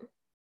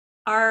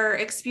 our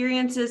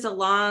experiences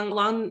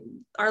along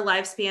our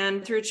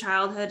lifespan through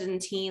childhood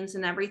and teens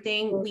and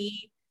everything,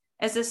 we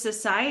as a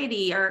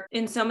society are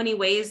in so many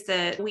ways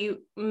that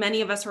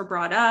many of us were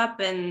brought up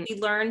and we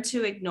learn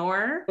to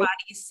ignore what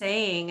body's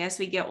saying as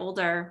we get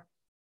older.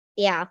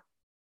 Yeah.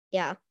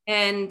 Yeah.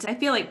 And I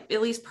feel like,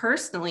 at least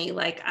personally,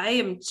 like I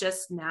am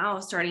just now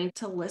starting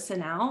to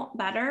listen out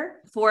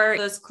better for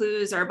those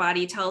clues our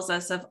body tells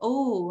us of,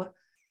 oh,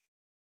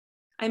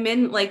 I'm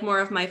in like more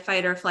of my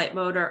fight or flight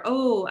mode, or,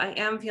 oh, I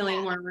am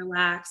feeling more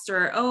relaxed,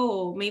 or,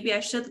 oh, maybe I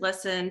should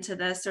listen to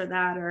this or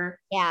that, or.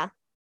 Yeah.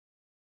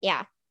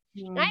 Yeah.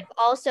 And I've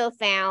also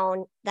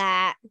found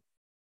that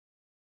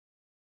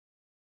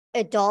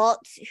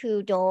adults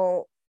who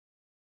don't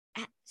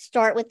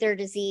start with their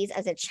disease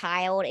as a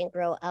child and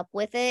grow up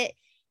with it,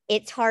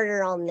 it's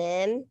harder on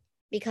them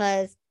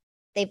because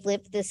they've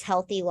lived this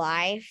healthy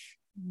life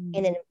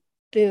and then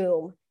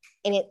boom.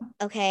 And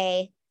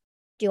okay,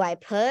 do I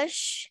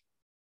push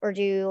or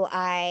do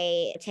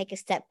I take a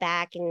step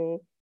back and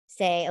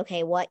say,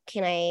 okay, what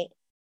can I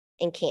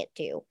and can't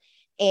do?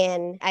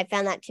 And I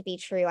found that to be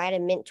true. I had a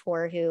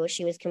mentor who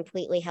she was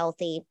completely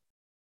healthy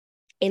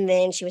and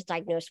then she was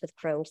diagnosed with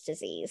Crohn's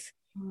disease.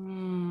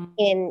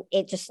 And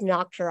it just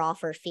knocked her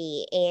off her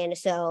feet. And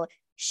so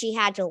she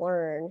had to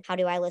learn, how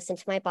do I listen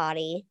to my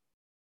body?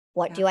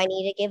 What do I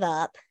need to give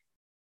up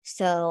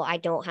so I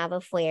don't have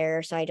a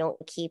flare, so I don't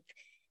keep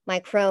my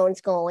Crohn's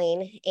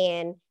going?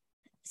 And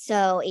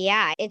so,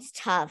 yeah, it's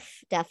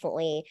tough,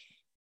 definitely,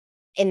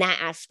 in that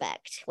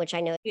aspect, which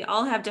I know. We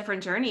all have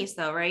different journeys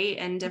though, right?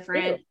 And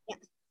it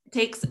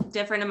takes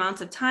different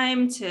amounts of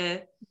time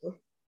to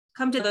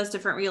come to those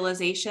different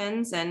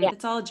realizations, and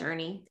it's all a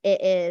journey.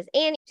 It is.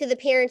 And to the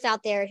parents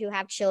out there who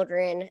have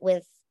children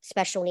with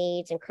special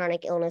needs and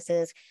chronic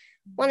illnesses,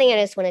 one thing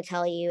I just want to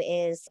tell you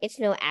is it's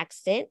no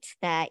accident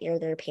that you're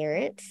their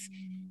parents.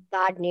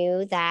 God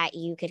knew that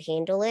you could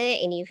handle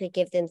it and you could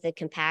give them the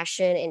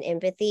compassion and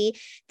empathy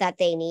that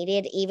they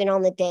needed, even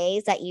on the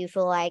days that you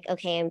feel like,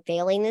 okay, I'm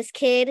failing this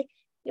kid.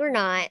 You're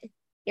not.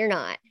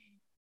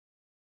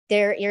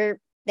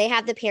 They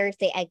have the parents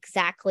they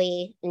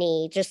exactly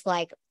need, just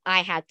like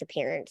I had the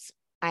parents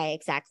I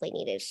exactly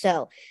needed.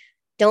 So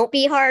don't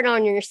be hard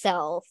on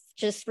yourself.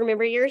 Just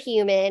remember you're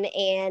human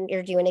and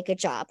you're doing a good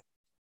job.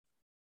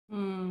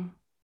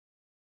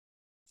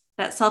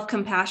 That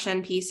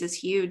self-compassion piece is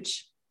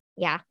huge.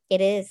 Yeah,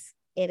 it is.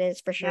 It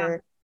is for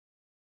sure.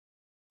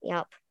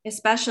 Yep.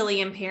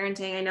 Especially in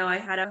parenting. I know I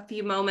had a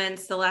few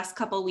moments the last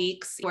couple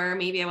weeks where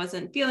maybe I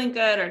wasn't feeling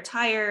good or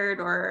tired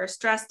or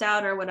stressed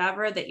out or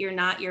whatever, that you're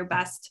not your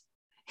best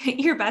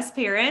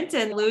parent,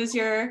 and lose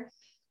your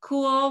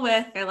cool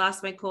with. I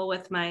lost my cool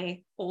with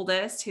my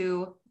oldest,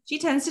 who she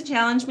tends to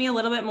challenge me a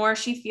little bit more.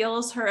 She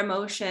feels her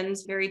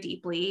emotions very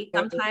deeply.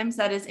 Sometimes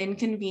that is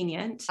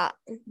inconvenient,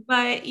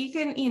 but you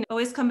can,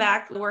 always come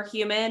back. We're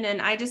human.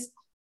 And I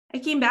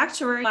came back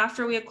to her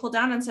after we had cooled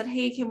down and said,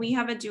 hey, can we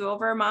have a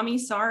do-over? Mommy,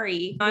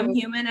 sorry. I'm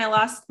human. I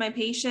lost my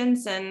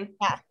patience, and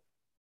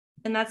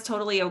that's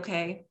totally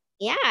okay.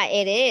 Yeah,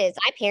 it is.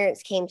 My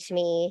parents came to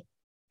me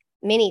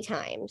many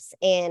times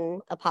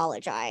and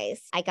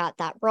apologized. I got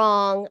that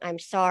wrong. I'm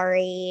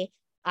sorry.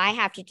 I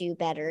have to do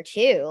better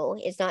too.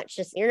 It's not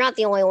just, you're not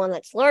the only one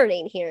that's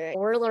learning here.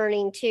 We're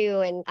learning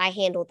too. And I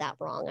handled that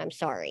wrong. I'm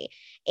sorry.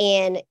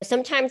 And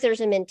sometimes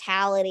there's a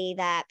mentality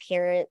that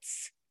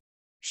parents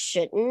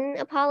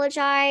shouldn't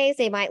apologize.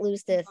 They might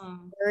lose the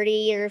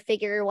 30 or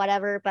figure or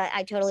whatever, but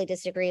I totally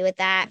disagree with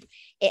that.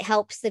 It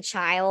helps the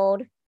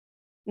child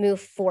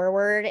move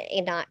forward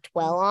and not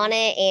dwell on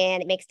it.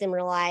 And it makes them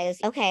realize,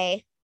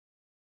 okay,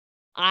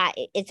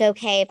 it's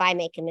okay if I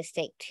make a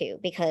mistake too,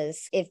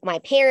 because if my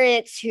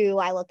parents who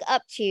I look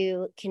up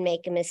to can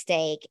make a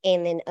mistake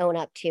and then own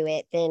up to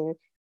it, then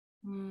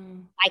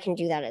I can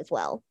do that as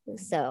well.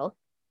 So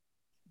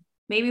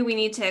maybe we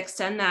need to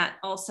extend that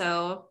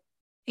also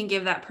and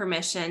give that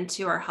permission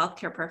to our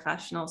healthcare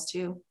professionals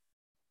too.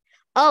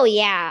 Oh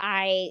yeah.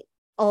 I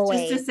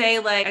always just to say,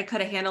 like, I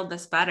could have handled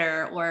this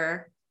better,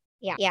 or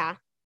yeah.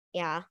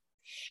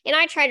 And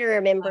I try to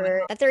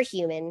remember that they're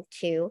human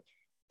too.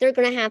 They're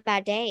going to have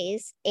bad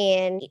days,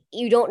 and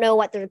you don't know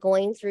what they're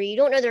going through. You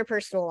don't know their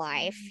personal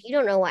life. You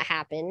don't know what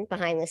happened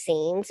behind the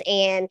scenes.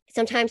 And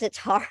sometimes it's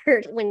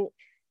hard when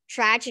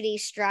tragedy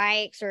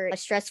strikes or a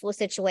stressful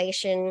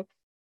situation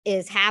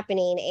is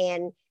happening,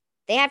 and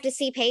they have to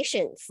see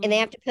patients and they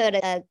have to put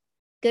a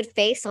good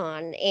face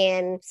on.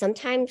 And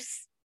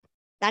sometimes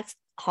that's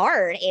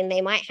hard and they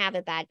might have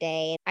a bad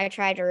day. I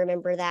try to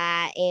remember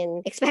that.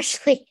 And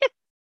especially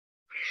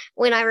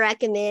when I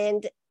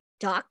recommend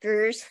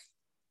doctors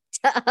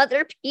to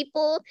other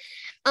people,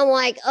 I'm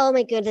like, oh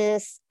my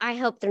goodness, I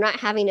hope they're not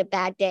having a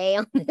bad day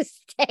on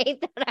this day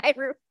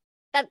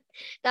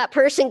that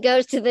person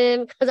goes to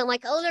them, because I'm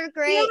like, oh, they're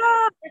great,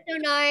 they're so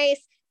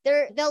nice,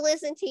 they'll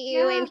listen to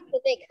you, and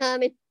they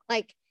come and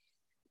like,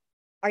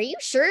 are you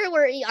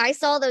sure I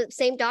saw the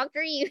same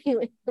doctor you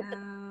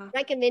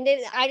recommended?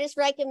 I just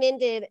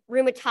recommended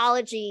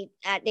rheumatology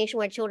at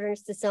Nationwide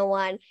Children's to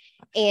someone,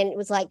 and it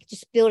was like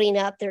just building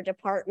up their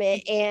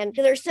department, and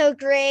they're so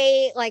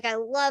great. Like, I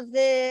love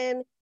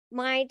them.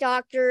 My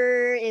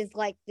doctor is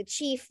like the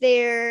chief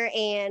there,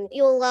 and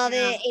you'll love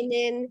it. And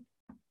then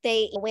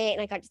they went,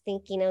 and I got to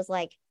thinking, I was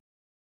like,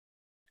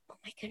 oh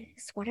my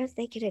goodness, what if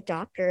they get a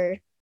doctor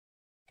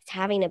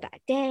having a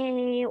bad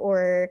day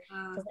or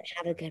doesn't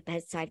have a good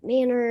bedside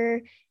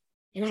manner?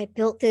 And I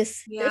built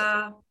this.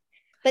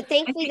 But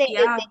thankfully they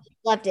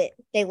loved it.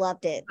 They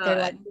loved it. They're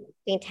like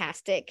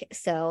fantastic.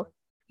 So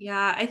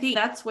yeah, I think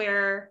that's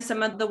where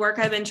some of the work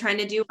I've been trying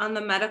to do on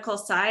the medical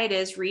side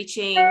is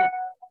reaching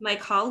my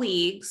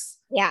colleagues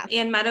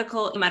and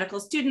medical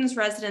students,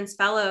 residents,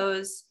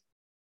 fellows,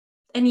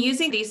 and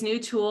using these new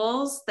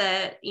tools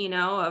that,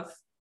 of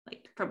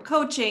like from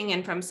coaching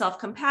and from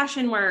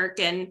self-compassion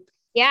work, and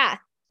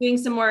doing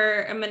some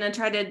more. I'm going to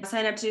try to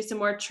sign up to do some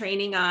more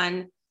training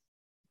on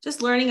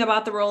just learning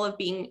about the role of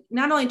being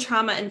not only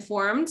trauma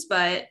informed,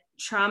 but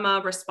trauma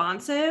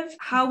responsive,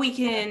 how we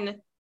can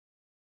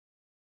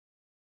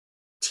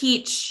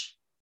teach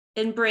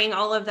and bring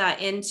all of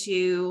that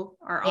into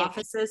our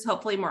offices,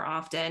 hopefully more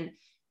often.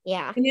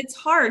 Yeah. And it's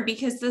hard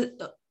because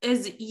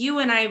as you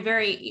and I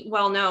very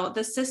well know,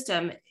 the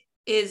system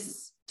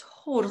is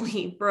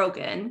totally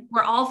broken.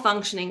 We're all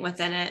functioning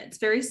within it. It's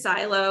very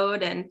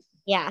siloed and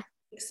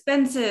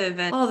expensive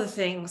and all the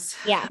things.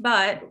 Yeah.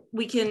 But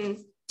we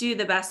can do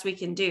the best we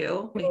can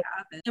do. We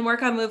have it. And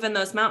work on moving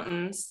those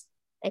mountains,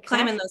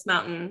 climbing those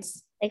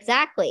mountains.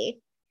 Exactly.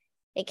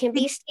 It can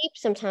be steep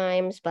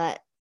sometimes, but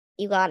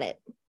you got it.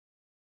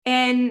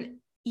 And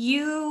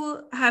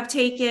you have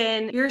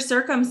taken your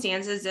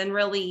circumstances and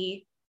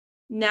really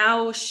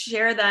now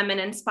share them and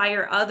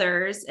inspire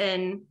others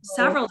in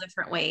several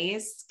different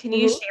ways. Can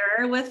you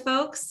share with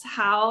folks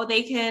how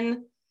they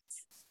can?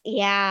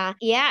 Yeah.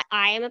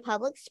 I am a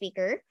public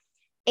speaker,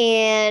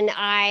 and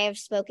I've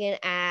spoken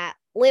at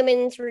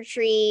women's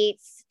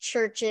retreats,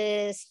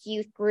 churches,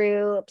 youth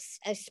groups.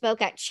 I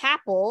spoke at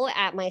chapel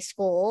at my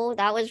school.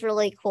 That was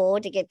really cool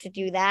to get to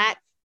do that.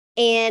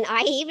 And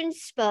I even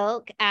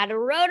spoke at a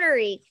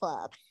Rotary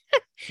Club,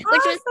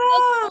 which was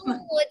so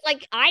cool. It's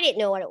like, I didn't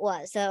know what it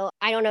was. So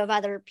I don't know if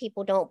other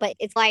people don't, but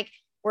it's like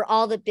where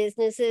all the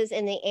businesses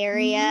in the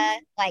area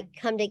like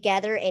come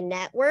together and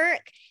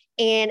network.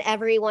 And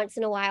every once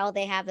in a while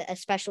they have a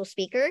special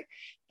speaker.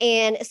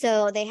 And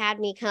so they had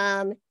me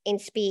come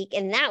and speak.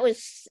 And that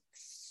was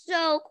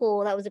so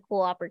cool. That was a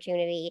cool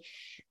opportunity.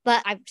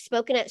 But I've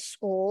spoken at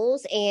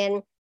schools,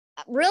 and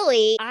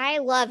really, I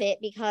love it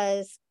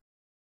because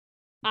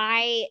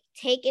I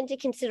take into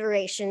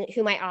consideration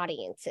who my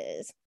audience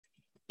is.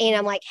 And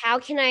I'm like, how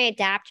can I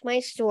adapt my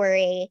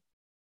story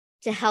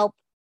to help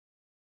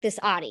this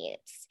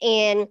audience?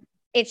 And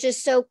it's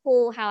just so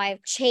cool how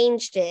I've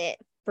changed it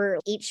for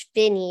each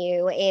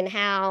venue, and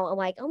how I'm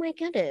like, oh my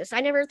goodness, I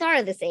never thought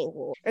of this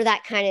angle or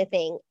that kind of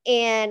thing.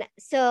 And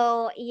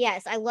so,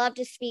 yes, I love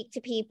to speak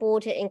to people,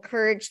 to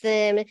encourage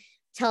them,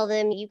 tell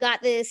them, you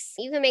got this,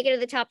 you can make it to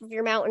the top of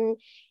your mountain.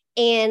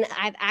 And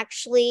I've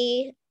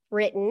actually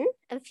written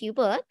a few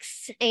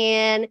books,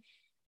 and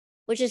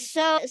which is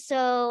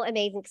so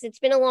amazing, because it's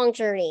been a long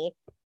journey.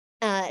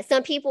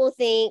 Some people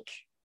think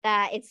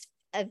that it's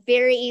a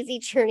very easy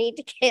journey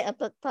to get a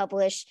book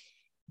published.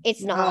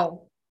 It's not.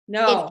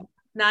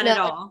 Not at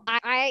all.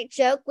 I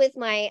joke with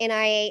my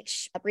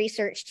NIH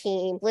research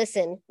team.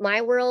 Listen,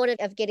 my world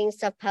of getting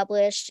stuff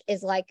published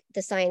is like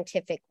the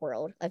scientific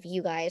world of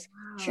you guys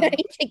trying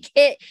to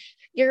get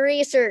your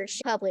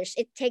research published.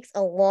 It takes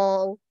a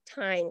long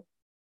time,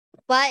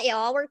 but it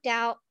all worked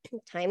out.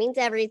 Timing's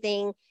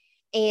everything.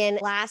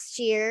 And last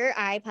year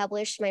I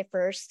published my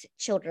first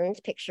children's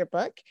picture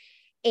book,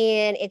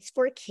 and it's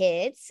for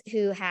kids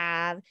who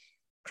have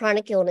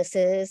chronic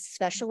illnesses,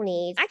 special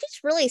needs. I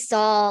just really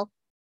saw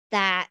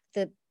that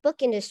the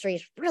book industry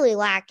is really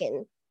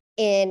lacking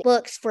in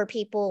books for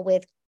people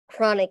with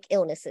chronic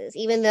illnesses,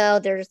 even though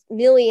there's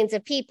millions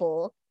of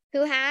people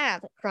who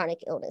have chronic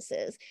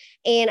illnesses.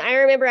 And I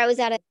remember I was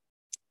at a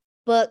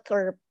book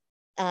or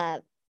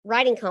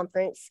writing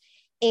conference,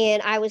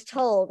 and I was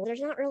told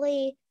there's not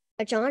really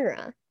a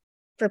genre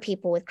for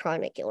people with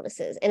chronic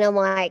illnesses. And I'm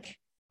like,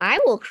 I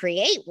will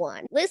create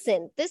one.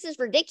 Listen, this is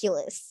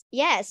ridiculous.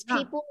 Yes,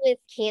 people with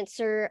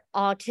cancer,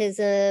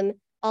 autism,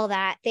 all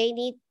that, they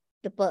need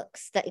the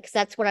books because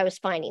that's what I was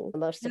finding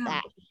most of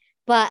that.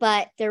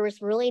 But there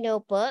was really no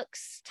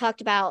books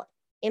talked about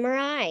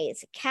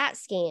MRIs, CAT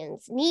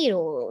scans,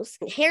 needles,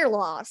 hair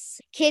loss,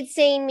 kids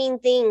saying mean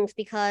things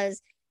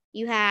because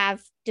you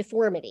have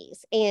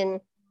deformities.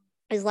 And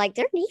it's like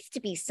there needs to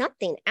be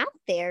something out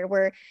there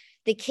where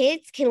the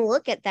kids can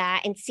look at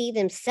that and see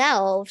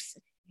themselves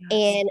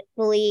and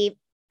believe,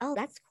 oh,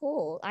 that's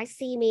cool. I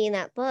see me in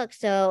that book.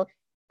 So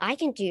I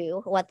can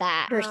do what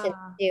that person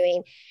is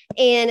doing.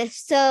 And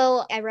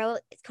so I wrote,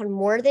 it's called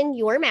More Than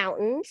Your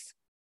Mountains.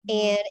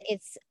 And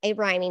it's a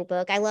rhyming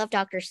book. I love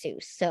Dr.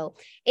 Seuss. So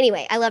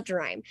anyway, I love to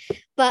rhyme,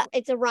 but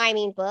it's a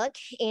rhyming book.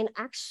 And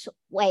actually,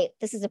 wait,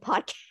 this is a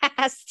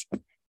podcast.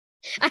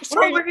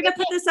 We're going to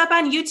put this up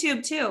on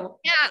YouTube too.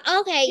 Yeah.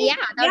 Okay.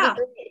 Yeah.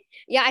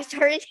 Yeah. I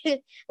started to,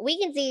 we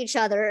can see each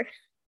other,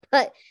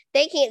 but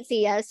they can't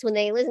see us when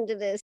they listen to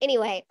this.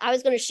 Anyway, I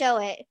was going to show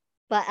it,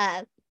 but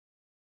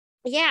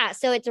yeah,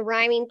 so it's a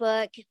rhyming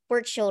book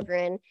for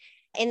children.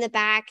 In the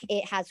back,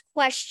 it has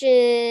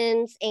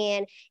questions,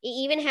 and it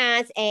even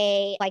has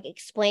a like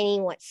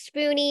explaining what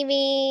spoonie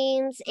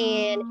means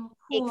and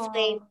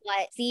explain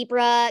what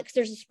zebra, because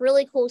there's this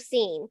really cool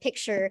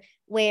picture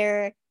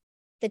where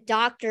the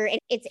doctor,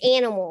 it's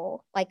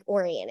animal like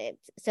oriented,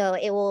 so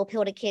it will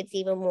appeal to kids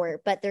even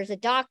more. But there's a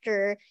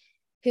doctor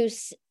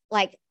who's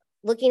like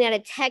looking at a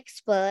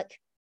textbook,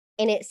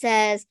 and it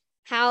says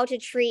how to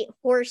treat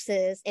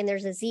horses, and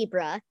there's a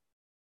zebra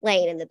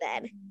laying in the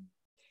bed.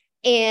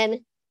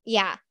 And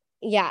yeah.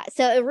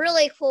 So it's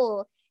really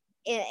cool.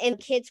 And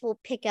kids will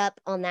pick up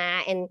on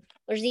that. And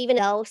there's even a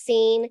bell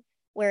scene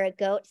where a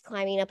goat's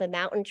climbing up a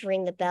mountain to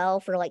ring the bell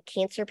for like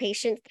cancer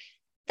patients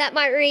that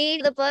might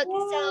read the book.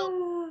 Whoa.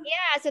 So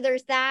yeah, so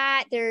there's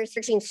that. There's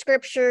searching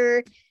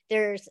scripture.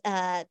 There's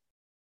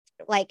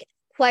like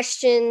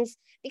questions,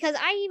 because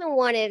I even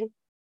wanted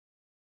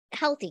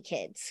healthy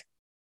kids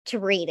to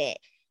read it,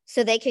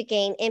 so they could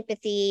gain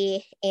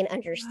empathy and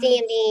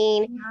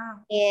understanding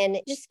and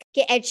just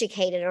get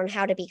educated on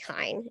how to be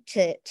kind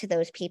to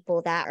those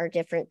people that are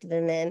different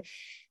than them.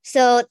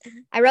 So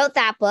I wrote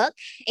that book,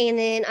 and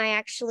then I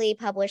actually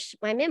published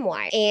my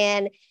memoir,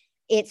 and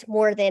it's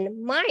More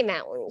Than My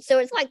Mountains. So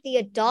it's like the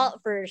adult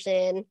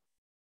version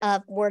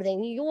of More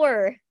Than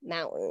Your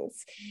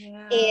Mountains.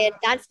 And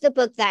that's the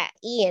book that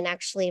Ian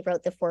actually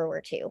wrote the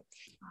foreword to.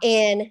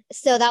 And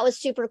so that was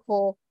super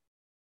cool.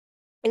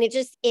 And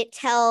it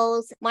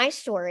tells my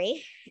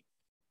story,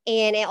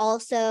 and it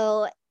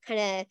also kind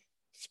of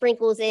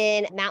sprinkles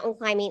in mountain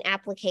climbing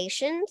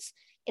applications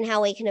and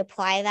how we can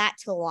apply that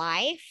to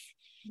life.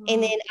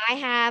 And then I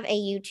have a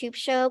YouTube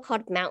show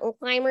called Mountain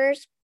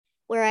Climbers,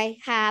 where I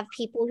have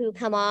people who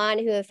come on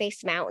who have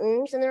faced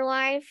mountains in their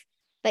life,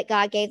 but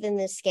God gave them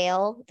the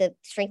strength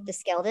to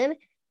scale them.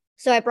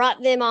 So I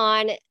brought them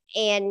on,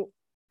 and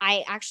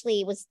I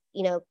actually was,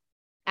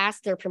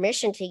 asked their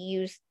permission to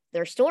use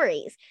their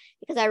stories,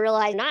 because I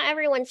realized not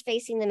everyone's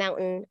facing the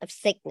mountain of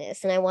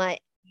sickness, and I want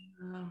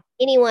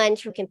anyone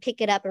who can pick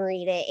it up and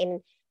read it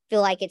and feel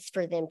like it's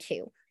for them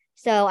too.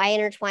 So I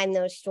intertwine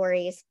those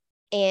stories,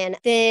 and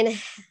then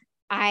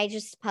I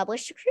just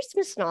published a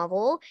Christmas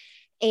novel,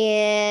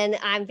 and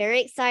I'm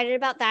very excited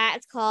about that.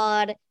 It's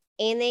called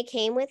And They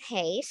Came with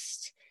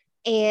Haste,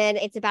 and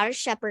it's about a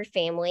shepherd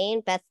family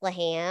in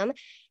Bethlehem,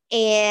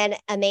 and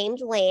a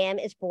maimed lamb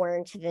is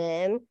born to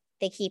them.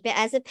 They keep it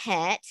as a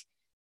pet.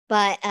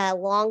 But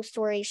long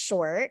story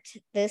short,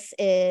 this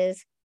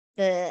is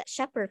the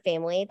shepherd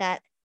family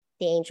that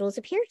the angels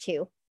appear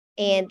to.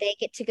 And they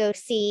get to go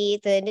see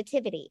the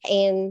nativity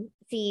and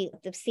see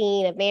the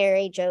scene of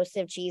Mary,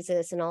 Joseph,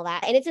 Jesus, and all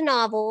that. And it's a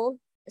novel.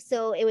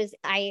 So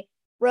I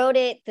wrote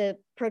it. The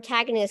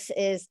protagonist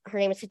her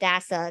name is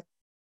Hadassah.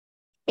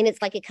 And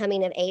it's like a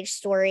coming of age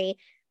story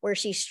where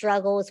she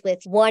struggles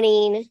with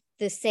wanting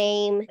the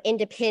same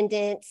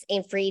independence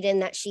and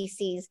freedom that she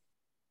sees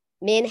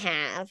men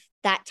have.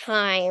 That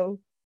time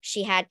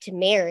she had to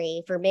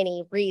marry for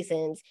many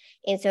reasons.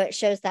 And so it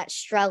shows that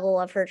struggle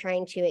of her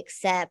trying to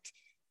accept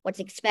what's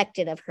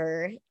expected of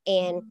her.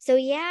 And so,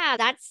 yeah,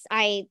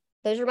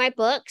 those are my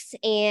books.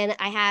 And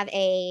I have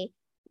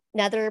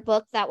another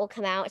book that will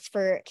come out. It's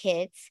for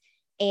kids,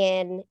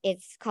 and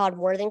it's called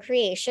More Than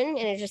Creation.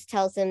 And it just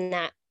tells them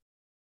that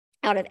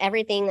out of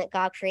everything that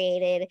God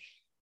created,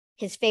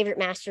 his favorite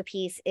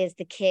masterpiece is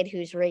the kid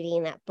who's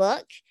reading that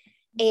book.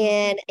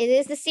 And it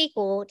is the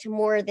sequel to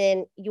More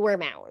Than Your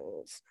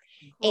Mountains.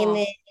 Cool.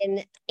 And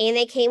then And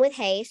They Came with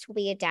Haste will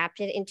be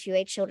adapted into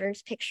a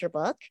children's picture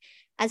book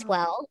as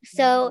well.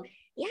 So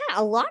yeah,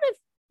 a lot of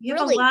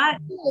really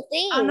cool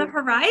things on the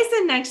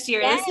horizon next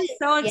year. Yes, this is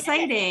so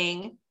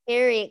exciting. Yes.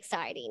 Very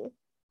exciting.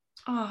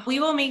 Oh, we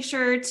will make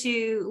sure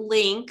to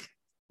link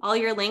all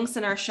your links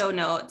in our show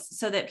notes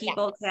so that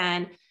people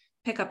can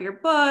pick up your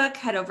book,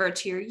 head over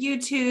to your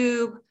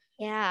YouTube.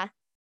 Yeah.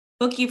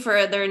 Book you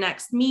for their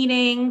next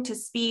meeting to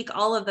speak,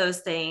 all of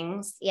those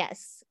things.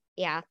 Yes.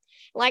 Yeah.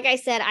 Like I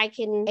said, I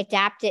can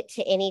adapt it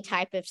to any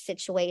type of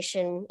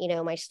situation,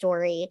 my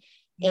story.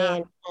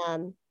 Yeah.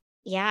 And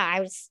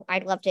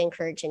I'd love to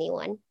encourage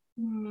anyone.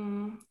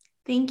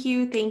 Thank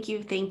you. Thank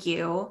you. Thank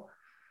you.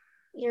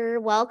 You're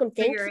welcome.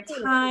 Thank you for your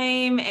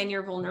time and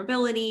your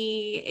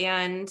vulnerability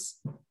and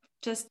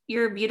just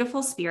your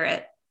beautiful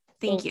spirit.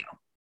 Thank you.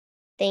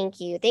 Thank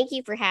you. Thank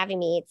you for having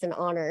me. It's an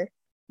honor.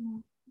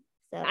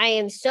 So I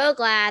am so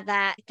glad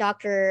that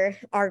Dr.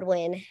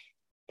 Ardwin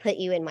put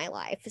you in my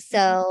life.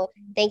 So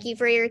thank you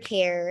for your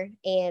care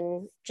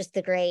and just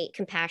the great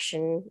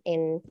compassion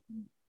and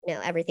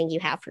everything you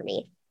have for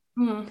me.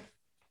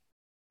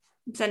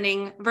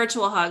 Sending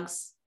virtual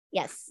hugs.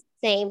 Yes,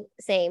 same.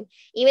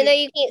 Even though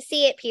you can't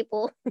see it,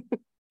 people.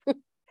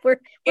 we're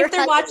if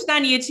they're watching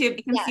on YouTube,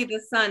 you can see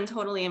the sun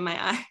totally in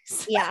my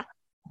eyes. Yeah.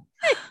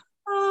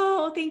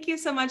 Oh, thank you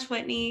so much,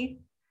 Whitney.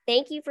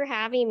 Thank you for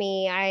having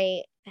me.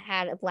 I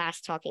had a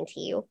blast talking to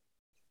you.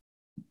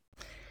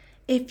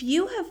 If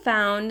you have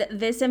found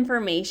this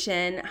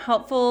information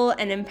helpful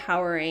and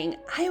empowering,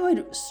 I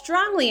would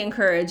strongly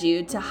encourage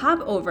you to hop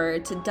over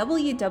to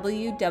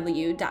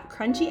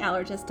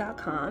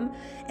www.crunchyallergist.com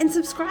and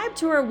subscribe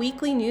to our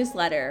weekly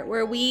newsletter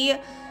where we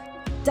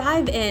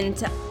dive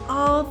into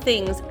all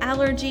things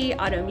allergy,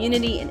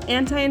 autoimmunity, and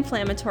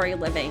anti-inflammatory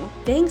living.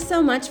 Thanks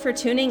so much for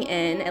tuning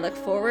in. I look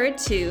forward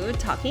to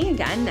talking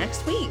again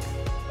next week.